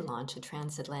finally did launch a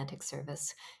transatlantic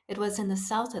service, it was in the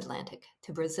South Atlantic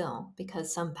to Brazil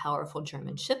because some powerful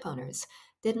German ship owners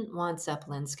didn't want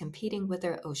Zeppelins competing with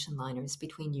their ocean liners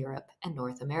between Europe and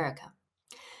North America.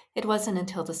 It wasn't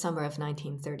until the summer of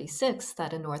 1936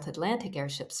 that a North Atlantic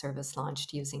airship service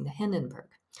launched using the Hindenburg.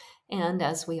 And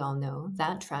as we all know,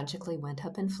 that tragically went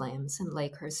up in flames in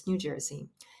Lakehurst, New Jersey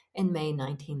in May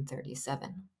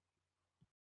 1937.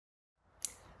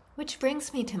 Which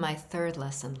brings me to my third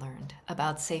lesson learned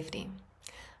about safety.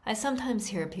 I sometimes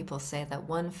hear people say that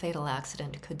one fatal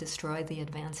accident could destroy the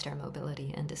advanced air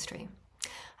mobility industry.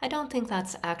 I don't think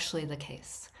that's actually the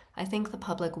case. I think the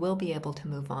public will be able to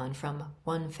move on from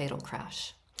one fatal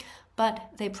crash,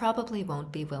 but they probably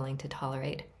won't be willing to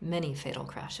tolerate many fatal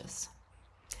crashes.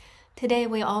 Today,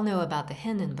 we all know about the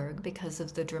Hindenburg because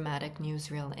of the dramatic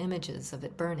newsreel images of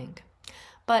it burning.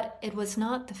 But it was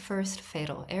not the first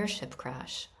fatal airship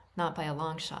crash, not by a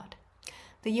long shot.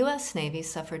 The U.S. Navy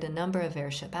suffered a number of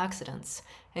airship accidents,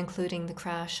 including the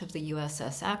crash of the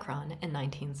USS Akron in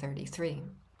 1933.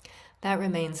 That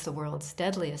remains the world's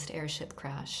deadliest airship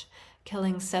crash,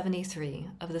 killing 73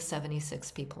 of the 76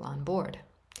 people on board.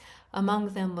 Among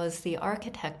them was the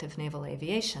architect of naval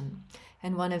aviation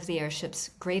and one of the airship's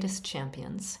greatest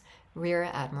champions, Rear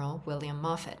Admiral William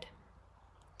Moffett.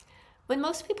 When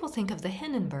most people think of the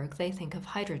Hindenburg, they think of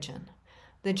hydrogen.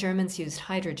 The Germans used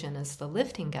hydrogen as the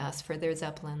lifting gas for their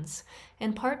Zeppelins,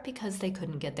 in part because they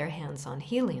couldn't get their hands on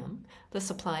helium, the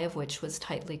supply of which was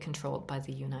tightly controlled by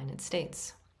the United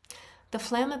States. The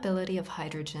flammability of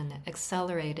hydrogen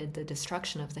accelerated the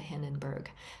destruction of the Hindenburg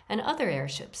and other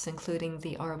airships, including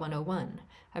the R-101,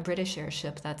 a British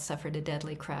airship that suffered a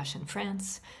deadly crash in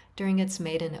France during its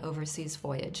maiden overseas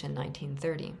voyage in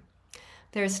 1930.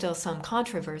 There is still some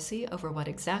controversy over what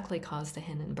exactly caused the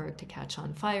Hindenburg to catch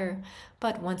on fire,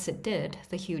 but once it did,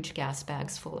 the huge gas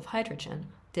bags full of hydrogen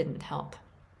didn't help.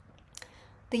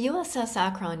 The USS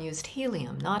Akron used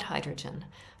helium, not hydrogen,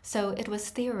 so it was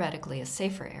theoretically a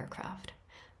safer aircraft.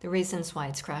 The reasons why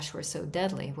its crash were so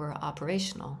deadly were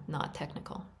operational, not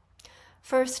technical.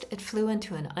 First, it flew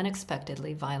into an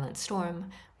unexpectedly violent storm,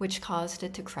 which caused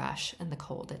it to crash in the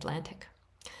cold Atlantic.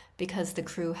 Because the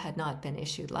crew had not been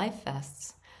issued life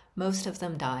vests, most of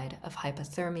them died of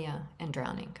hypothermia and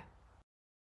drowning.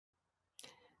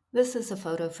 This is a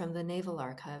photo from the Naval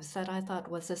Archives that I thought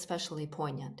was especially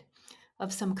poignant,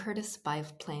 of some Curtiss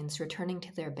biplanes returning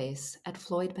to their base at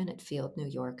Floyd Bennett Field, New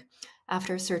York,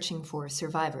 after searching for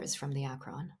survivors from the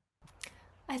Akron.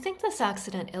 I think this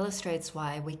accident illustrates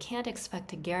why we can't expect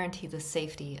to guarantee the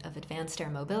safety of advanced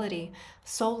air mobility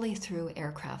solely through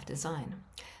aircraft design.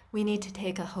 We need to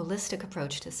take a holistic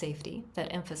approach to safety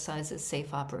that emphasizes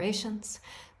safe operations,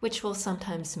 which will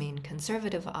sometimes mean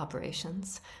conservative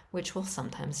operations, which will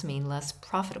sometimes mean less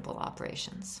profitable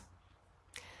operations.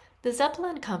 The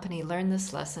Zeppelin Company learned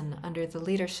this lesson under the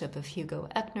leadership of Hugo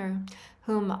Echner,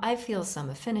 whom I feel some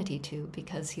affinity to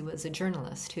because he was a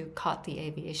journalist who caught the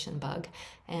aviation bug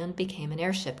and became an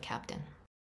airship captain.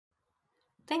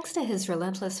 Thanks to his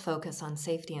relentless focus on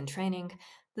safety and training,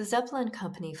 the Zeppelin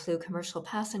Company flew commercial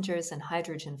passengers and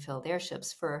hydrogen-filled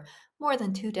airships for more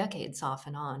than 2 decades off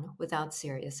and on without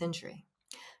serious injury.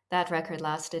 That record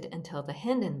lasted until the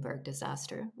Hindenburg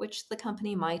disaster, which the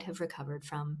company might have recovered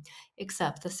from,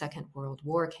 except the Second World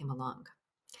War came along.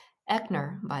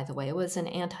 Echner, by the way, was an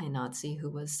anti-Nazi who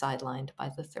was sidelined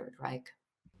by the Third Reich.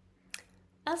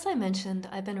 As I mentioned,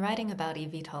 I've been writing about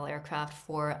eVTOL aircraft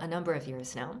for a number of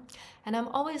years now, and I'm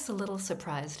always a little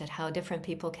surprised at how different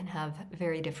people can have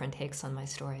very different takes on my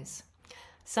stories.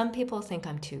 Some people think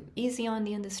I'm too easy on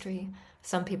the industry,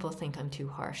 some people think I'm too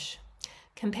harsh.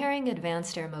 Comparing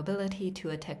advanced air mobility to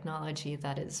a technology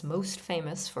that is most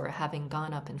famous for having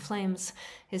gone up in flames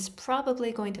is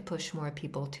probably going to push more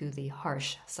people to the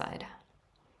harsh side.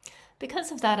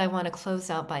 Because of that, I want to close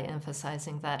out by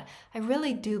emphasizing that I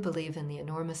really do believe in the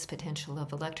enormous potential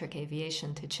of electric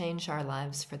aviation to change our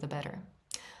lives for the better.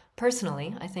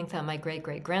 Personally, I think that my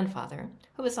great-great-grandfather,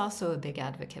 who was also a big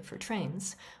advocate for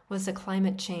trains, was a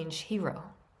climate change hero.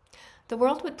 The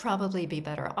world would probably be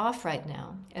better off right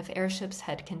now if airships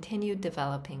had continued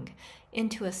developing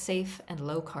into a safe and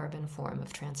low-carbon form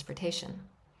of transportation.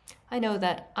 I know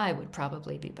that I would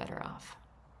probably be better off.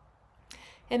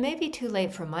 It may be too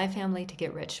late for my family to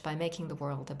get rich by making the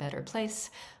world a better place,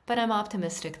 but I'm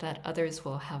optimistic that others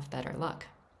will have better luck.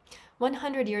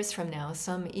 100 years from now,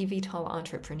 some eVTOL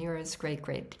entrepreneur's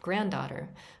great-great-granddaughter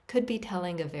could be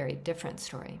telling a very different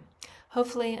story,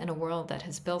 hopefully in a world that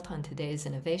has built on today's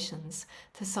innovations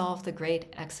to solve the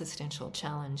great existential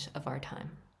challenge of our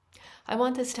time. I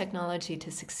want this technology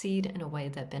to succeed in a way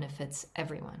that benefits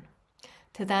everyone.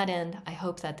 To that end, I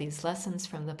hope that these lessons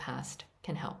from the past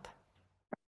can help.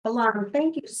 Alon,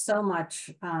 thank you so much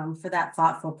for that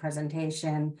thoughtful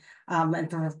presentation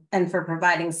and for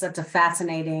providing such a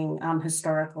fascinating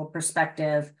historical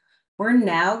perspective. We're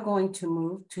now going to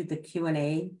move to the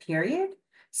Q&A period.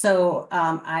 So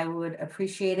I would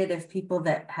appreciate it if people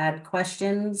that had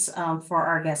questions for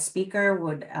our guest speaker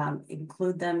would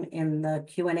include them in the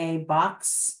Q&A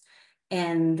box,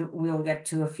 and we'll get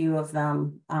to a few of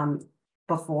them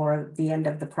before the end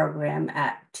of the program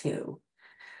at 2.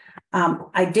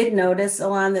 I did notice,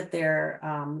 Alon, that there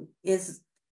is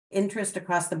interest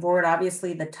across the board.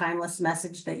 Obviously, the timeless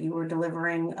message that you were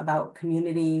delivering about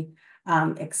community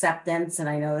acceptance, and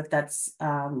I know that that's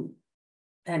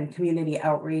and community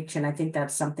outreach, and I think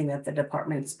that's something that the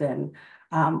department's been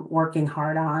working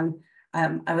hard on.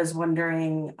 I was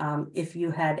wondering if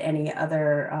you had any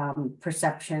other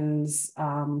perceptions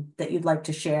that you'd like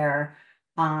to share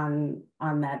on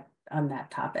that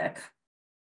topic.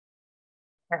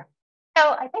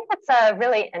 So I think it's a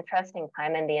really interesting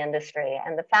time in the industry,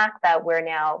 and the fact that we're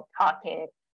now talking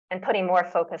and putting more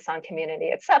focus on community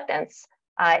acceptance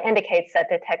indicates that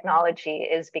the technology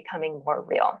is becoming more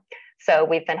real. So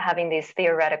we've been having these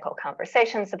theoretical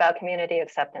conversations about community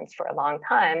acceptance for a long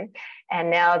time, and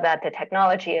now that the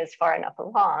technology is far enough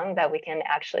along that we can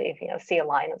actually, see a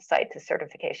line of sight to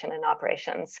certification and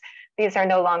operations, these are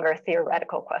no longer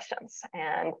theoretical questions.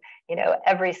 And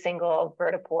every single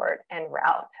vertiport and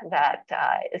route that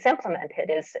is implemented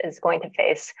is going to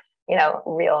face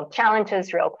real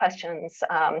challenges, real questions,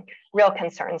 real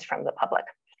concerns from the public.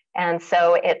 And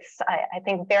so it's, I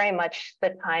think, very much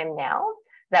the time now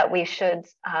that we should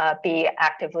be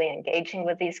actively engaging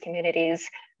with these communities,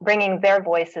 bringing their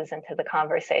voices into the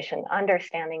conversation,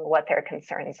 understanding what their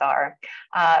concerns are,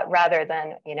 rather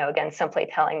than, again, simply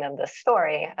telling them the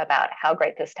story about how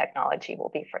great this technology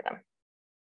will be for them.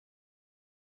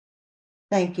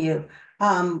 Thank you.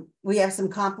 We have some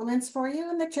compliments for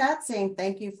you in the chat saying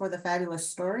thank you for the fabulous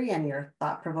story and your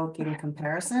thought-provoking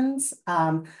comparisons.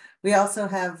 We also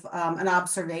have an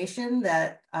observation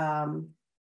that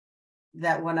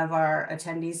that one of our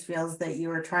attendees feels that you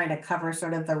are trying to cover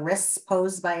sort of the risks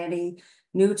posed by any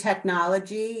new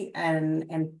technology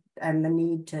and the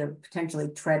need to potentially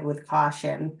tread with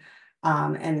caution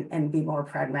and be more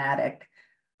pragmatic.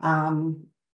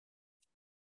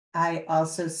 I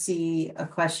also see a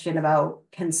question about,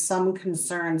 can some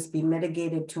concerns be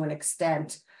mitigated to an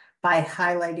extent by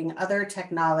highlighting other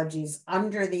technologies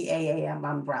under the AAM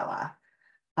umbrella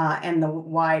and the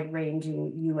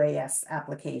wide-ranging UAS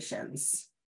applications?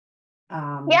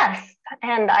 Yes,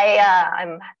 and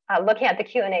I'm looking at the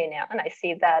Q&A now, and I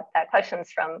see that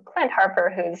question's from Clint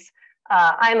Harper, who's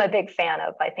I'm a big fan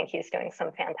of. I think he's doing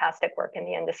some fantastic work in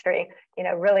the industry,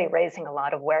 really raising a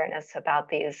lot of awareness about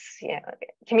these,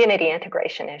 community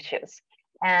integration issues.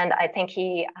 And I think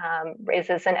he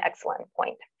raises an excellent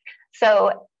point.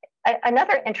 So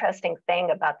another interesting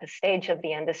thing about the stage of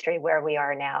the industry where we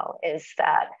are now is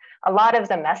that a lot of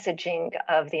the messaging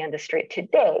of the industry to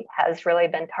date has really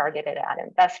been targeted at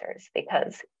investors,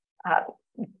 because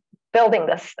building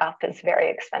this stuff is very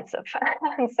expensive.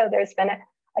 And so there's been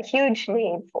a huge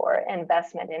need for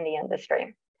investment in the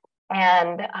industry.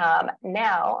 And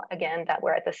now, again, that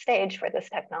we're at the stage where this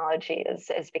technology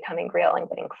is becoming real and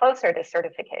getting closer to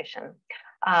certification,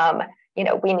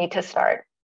 we need to start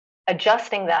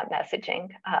adjusting that messaging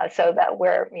so that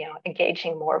we're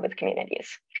engaging more with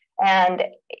communities. And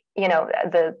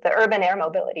the urban air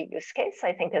mobility use case,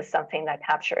 I think, is something that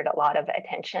captured a lot of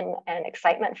attention and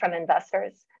excitement from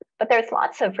investors. But there's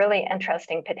lots of really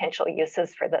interesting potential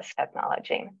uses for this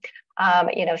technology.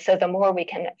 So the more we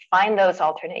can find those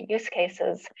alternate use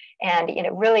cases and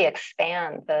really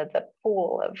expand the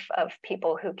pool of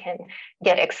people who can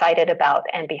get excited about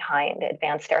and behind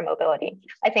advanced air mobility,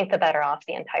 I think the better off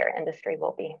the entire industry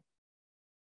will be.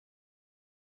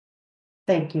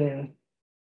 Thank you.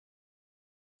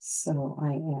 So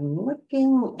I am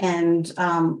looking, and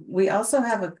we also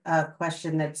have a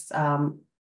question that's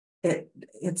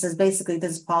it says, basically,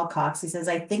 this is Paul Cox. He says,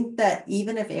 I think that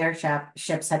even if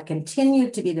airships had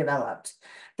continued to be developed,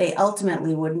 they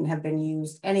ultimately wouldn't have been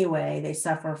used anyway. They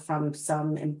suffer from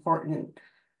some important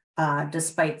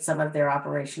despite some of their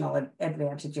operational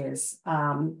advantages.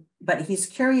 But he's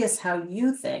curious how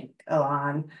you think,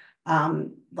 Alon,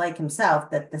 like himself,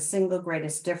 that the single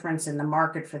greatest difference in the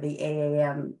market for the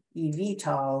AAM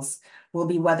eVTOLs will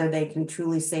be whether they can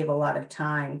truly save a lot of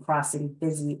time crossing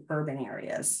busy urban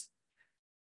areas.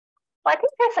 Well, I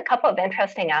think there's a couple of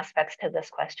interesting aspects to this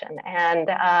question. And,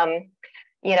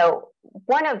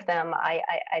 one of them I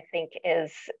think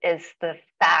is the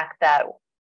fact that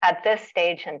at this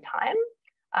stage in time,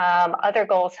 other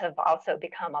goals have also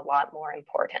become a lot more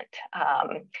important,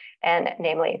 and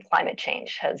namely climate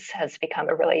change has become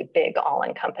a really big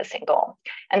all-encompassing goal.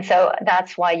 And so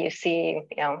that's why you see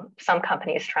some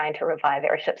companies trying to revive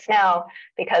airships now,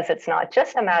 because it's not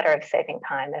just a matter of saving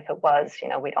time. If it was,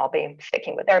 we'd all be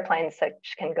sticking with airplanes that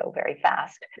can go very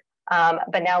fast.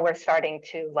 But now we're starting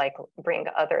to bring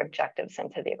other objectives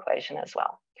into the equation as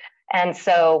well. And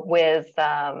so with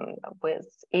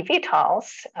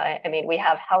eVTOLs, we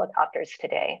have helicopters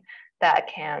today that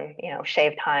can,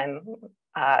 shave time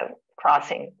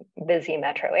crossing busy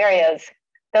metro areas.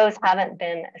 Those haven't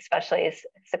been especially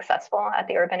successful at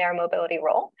the urban air mobility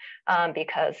role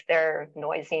because they're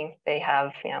noisy. They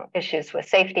have issues with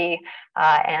safety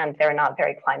and they're not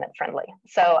very climate friendly.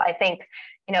 So I think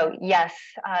yes,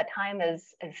 time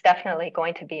is definitely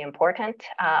going to be important,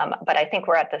 but I think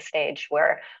we're at the stage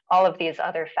where all of these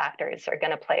other factors are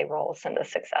going to play roles in the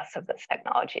success of this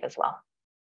technology as well.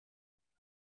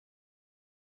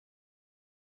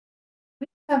 We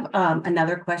have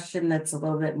another question that's a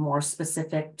little bit more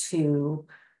specific to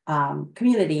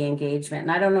community engagement.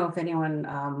 And I don't know if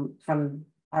anyone from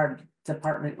our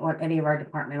department or any of our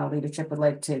departmental leadership would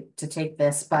like to take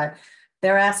this, but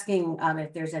they're asking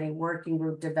if there's any working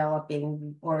group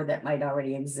developing or that might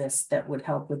already exist that would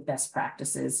help with best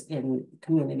practices in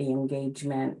community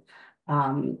engagement,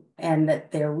 and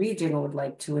that their region would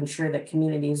like to ensure that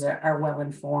communities are well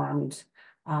informed,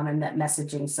 and that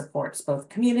messaging supports both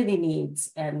community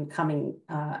needs and coming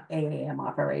AAM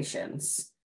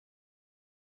operations.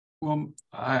 Well,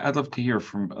 I'd love to hear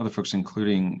from other folks,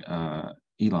 including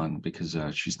Elon, because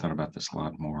she's thought about this a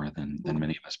lot more than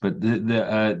many of us. But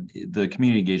the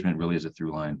community engagement really is a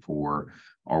through line for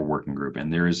our working group,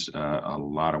 and there is a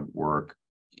lot of work,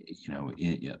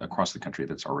 across the country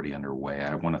that's already underway.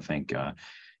 I want to thank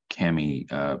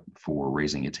Cami for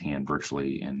raising its hand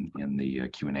virtually in the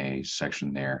Q&A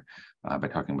section there by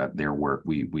talking about their work.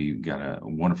 We got a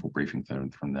wonderful briefing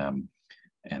from them.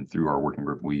 And through our working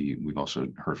group, we've also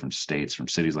heard from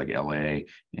cities like LA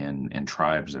and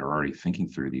tribes that are already thinking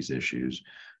through these issues.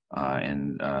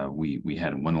 We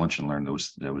had one lunch and learn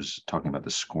that was talking about the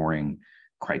scoring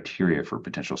criteria for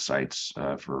potential sites,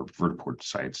 for vertiport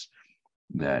sites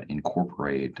that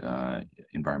incorporate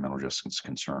environmental justice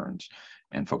concerns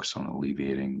and focus on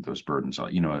alleviating those burdens.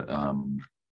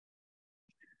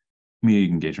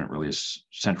 Community engagement really is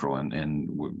central, and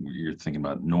you're thinking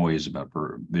about noise, about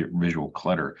visual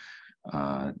clutter.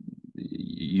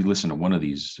 You listen to one of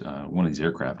these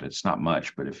aircraft. It's not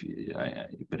much, but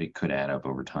but it could add up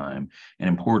over time. And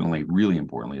importantly, really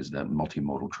importantly, is that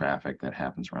multimodal traffic that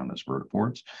happens around those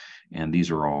vertiports. And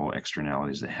these are all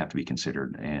externalities that have to be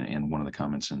considered. And one of the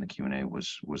comments in the Q&A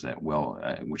was that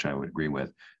which I would agree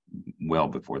with, well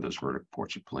before those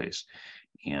vertiports are placed.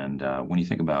 And when you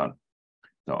think about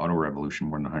the auto revolution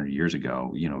more than 100 years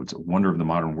ago, it's a wonder of the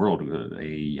modern world.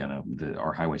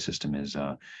 Our highway system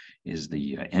is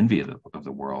the envy of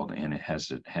the world, and it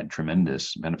has had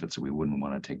tremendous benefits that we wouldn't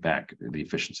want to take back: the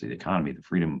efficiency of the economy, the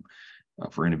freedom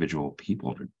for individual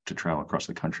people to travel across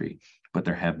the country. But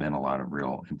there have been a lot of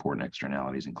real important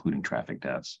externalities, including traffic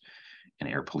deaths and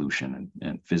air pollution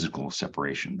and physical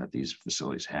separation that these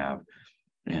facilities have.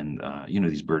 And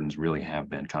these burdens really have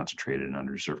been concentrated in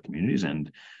underserved communities.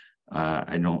 And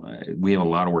we have a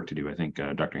lot of work to do. I think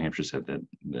Dr. Hampshire said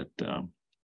that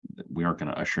we aren't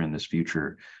going to usher in this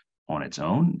future on its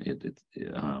own.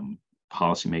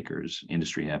 Policymakers,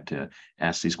 industry have to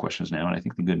ask these questions now. And I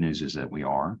think the good news is that we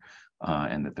are,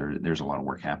 and that there's a lot of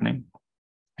work happening.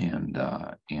 And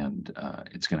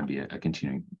it's going to be a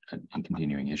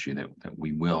continuing issue that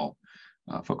we will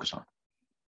focus on.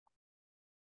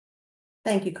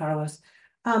 Thank you, Carlos.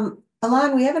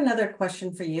 Alon, we have another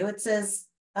question for you. It says,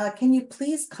 can you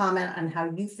please comment on how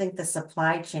you think the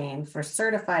supply chain for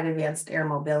certified advanced air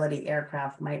mobility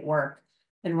aircraft might work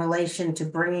in relation to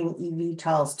bringing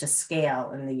eVTOLs to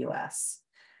scale in the US?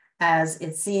 As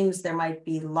it seems there might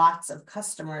be lots of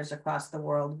customers across the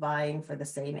world vying for the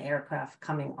same aircraft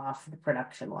coming off the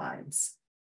production lines.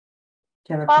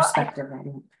 Do you have a perspective on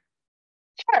it?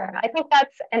 Sure. I think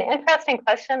that's an interesting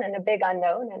question and a big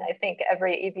unknown. And I think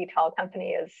every eVTOL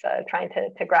company is trying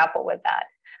to grapple with that.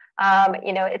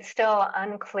 It's still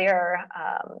unclear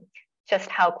just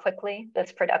how quickly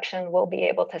this production will be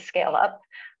able to scale up.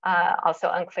 Also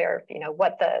unclear,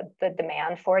 what the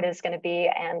demand for it is going to be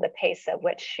and the pace at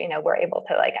which, we're able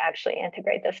to actually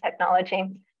integrate this technology.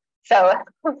 So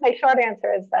my short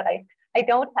answer is that I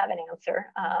don't have an answer,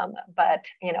 but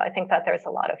I think that there's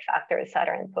a lot of factors that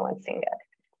are influencing it,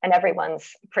 and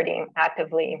everyone's pretty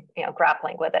actively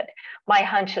grappling with it. My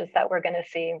hunch is that we're going to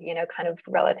see kind of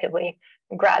relatively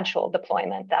gradual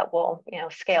deployment that will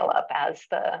scale up as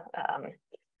the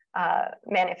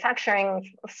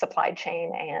manufacturing, supply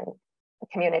chain, and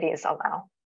communities allow.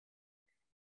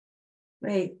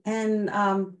 Great. And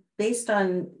based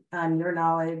on your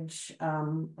knowledge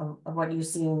of what you've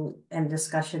seen and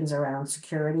discussions around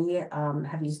security,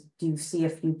 do you see a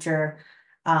future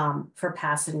for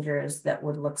passengers that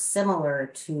would look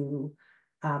similar to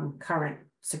current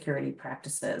security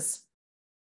practices?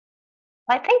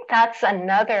 I think that's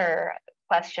another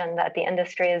question that the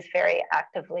industry is very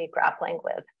actively grappling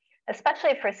with,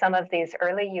 especially for some of these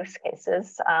early use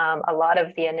cases. A lot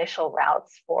of the initial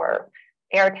routes for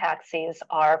air taxis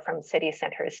are from city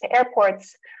centers to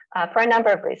airports. For a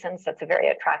number of reasons, that's a very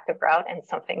attractive route and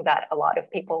something that a lot of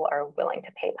people are willing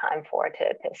to pay time for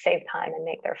to save time and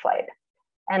make their flight.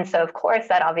 And so, of course,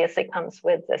 that obviously comes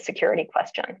with the security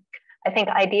question. I think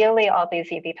ideally all these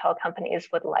eVTOL companies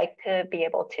would like to be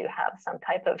able to have some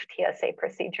type of TSA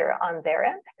procedure on their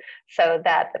end so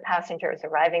that the passengers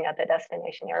arriving at the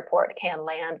destination airport can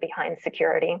land behind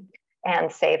security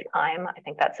and save time. I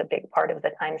think that's a big part of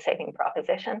the time-saving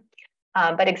proposition.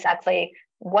 But exactly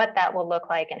what that will look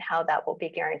like and how that will be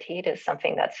guaranteed is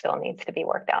something that still needs to be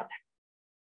worked out.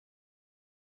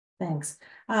 Thanks.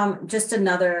 Just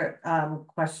another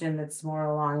question that's more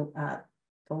along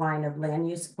the line of land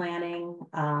use planning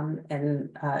and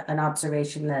an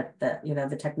observation that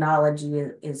the technology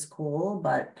is cool,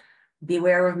 but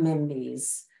beware of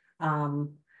NIMBYs.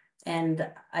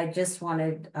 And I just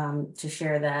wanted to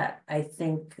share that I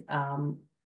think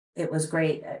it was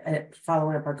great,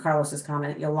 following up on Carlos's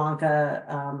comment.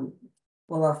 Yolanka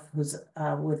Wolof, who's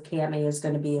with CAMI, is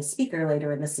going to be a speaker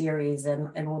later in the series,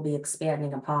 and will be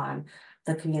expanding upon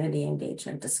the community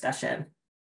engagement discussion.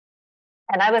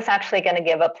 And I was actually going to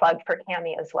give a plug for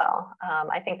CAMI as well.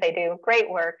 I think they do great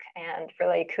work, and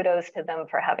really kudos to them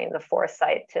for having the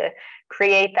foresight to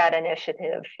create that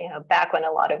initiative, back when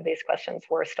a lot of these questions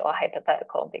were still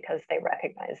hypothetical, because they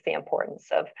recognize the importance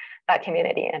of that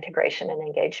community integration and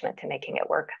engagement to making it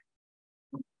work.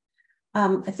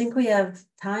 I think we have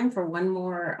time for one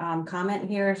more comment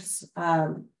here.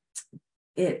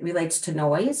 It relates to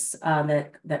noise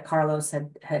that Carlos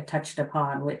had touched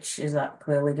upon, which is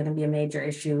clearly going to be a major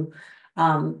issue.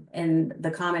 And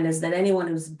the comment is that anyone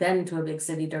who's been to a big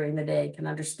city during the day can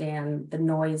understand the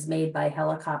noise made by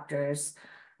helicopters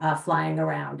flying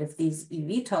around. If these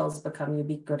eVTOLs become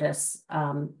ubiquitous,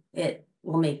 it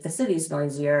will make the cities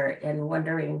noisier, and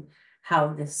wondering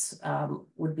how this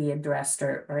would be addressed,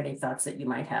 or any thoughts that you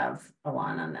might have,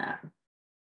 Alon, on that.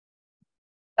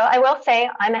 So I will say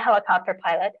I'm a helicopter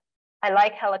pilot. I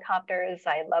like helicopters.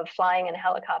 I love flying in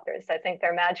helicopters. I think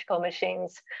they're magical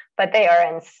machines, but they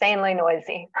are insanely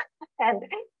noisy, and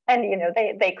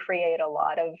they create a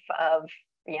lot of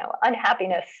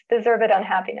unhappiness, deserved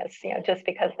unhappiness, just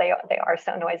because they are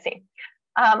so noisy.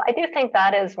 I do think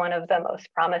that is one of the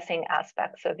most promising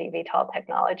aspects of eVTOL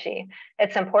technology.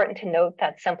 It's important to note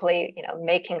that simply,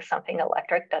 making something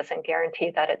electric doesn't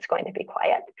guarantee that it's going to be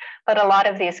quiet. But a lot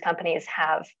of these companies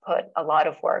have put a lot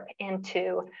of work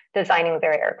into designing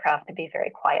their aircraft to be very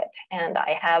quiet. And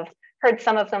I have heard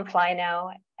some of them fly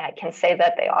now. I can say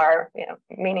that they are,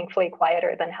 meaningfully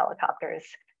quieter than helicopters.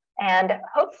 And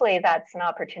hopefully that's an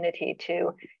opportunity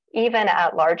to, even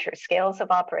at larger scales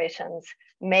of operations,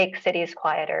 make cities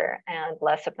quieter and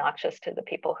less obnoxious to the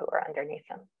people who are underneath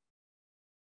them.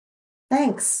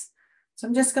 Thanks. So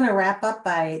I'm just going to wrap up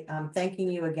by thanking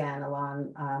you again,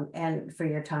 Alon, and for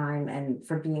your time and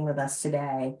for being with us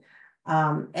today.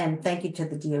 And thank you to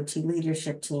the DOT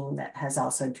leadership team that has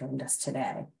also joined us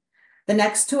today. The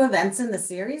next two events in the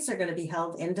series are going to be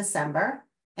held in December,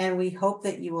 and we hope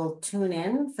that you will tune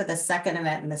in for the second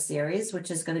event in the series,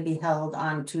 which is going to be held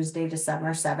on Tuesday,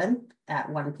 December 7th at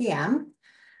 1 p.m.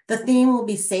 The theme will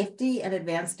be safety and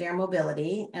advanced air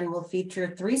mobility, and will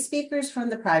feature 3 speakers from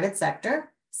the private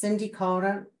sector: Cindy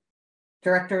Kona,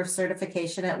 Director of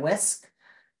Certification at WISC,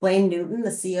 Blaine Newton,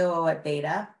 the COO at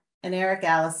Beta, and Eric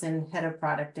Allison, Head of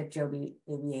Product at Joby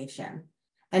Aviation.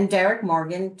 And Derek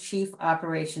Morgan, Chief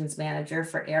Operations Manager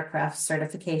for Aircraft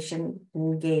Certification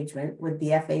Engagement with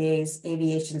the FAA's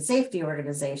Aviation Safety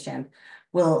Organization,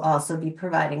 will also be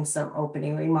providing some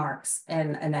opening remarks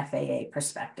and an FAA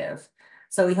perspective.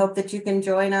 So we hope that you can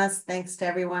join us. Thanks to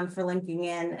everyone for linking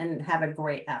in, and have a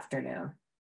great afternoon.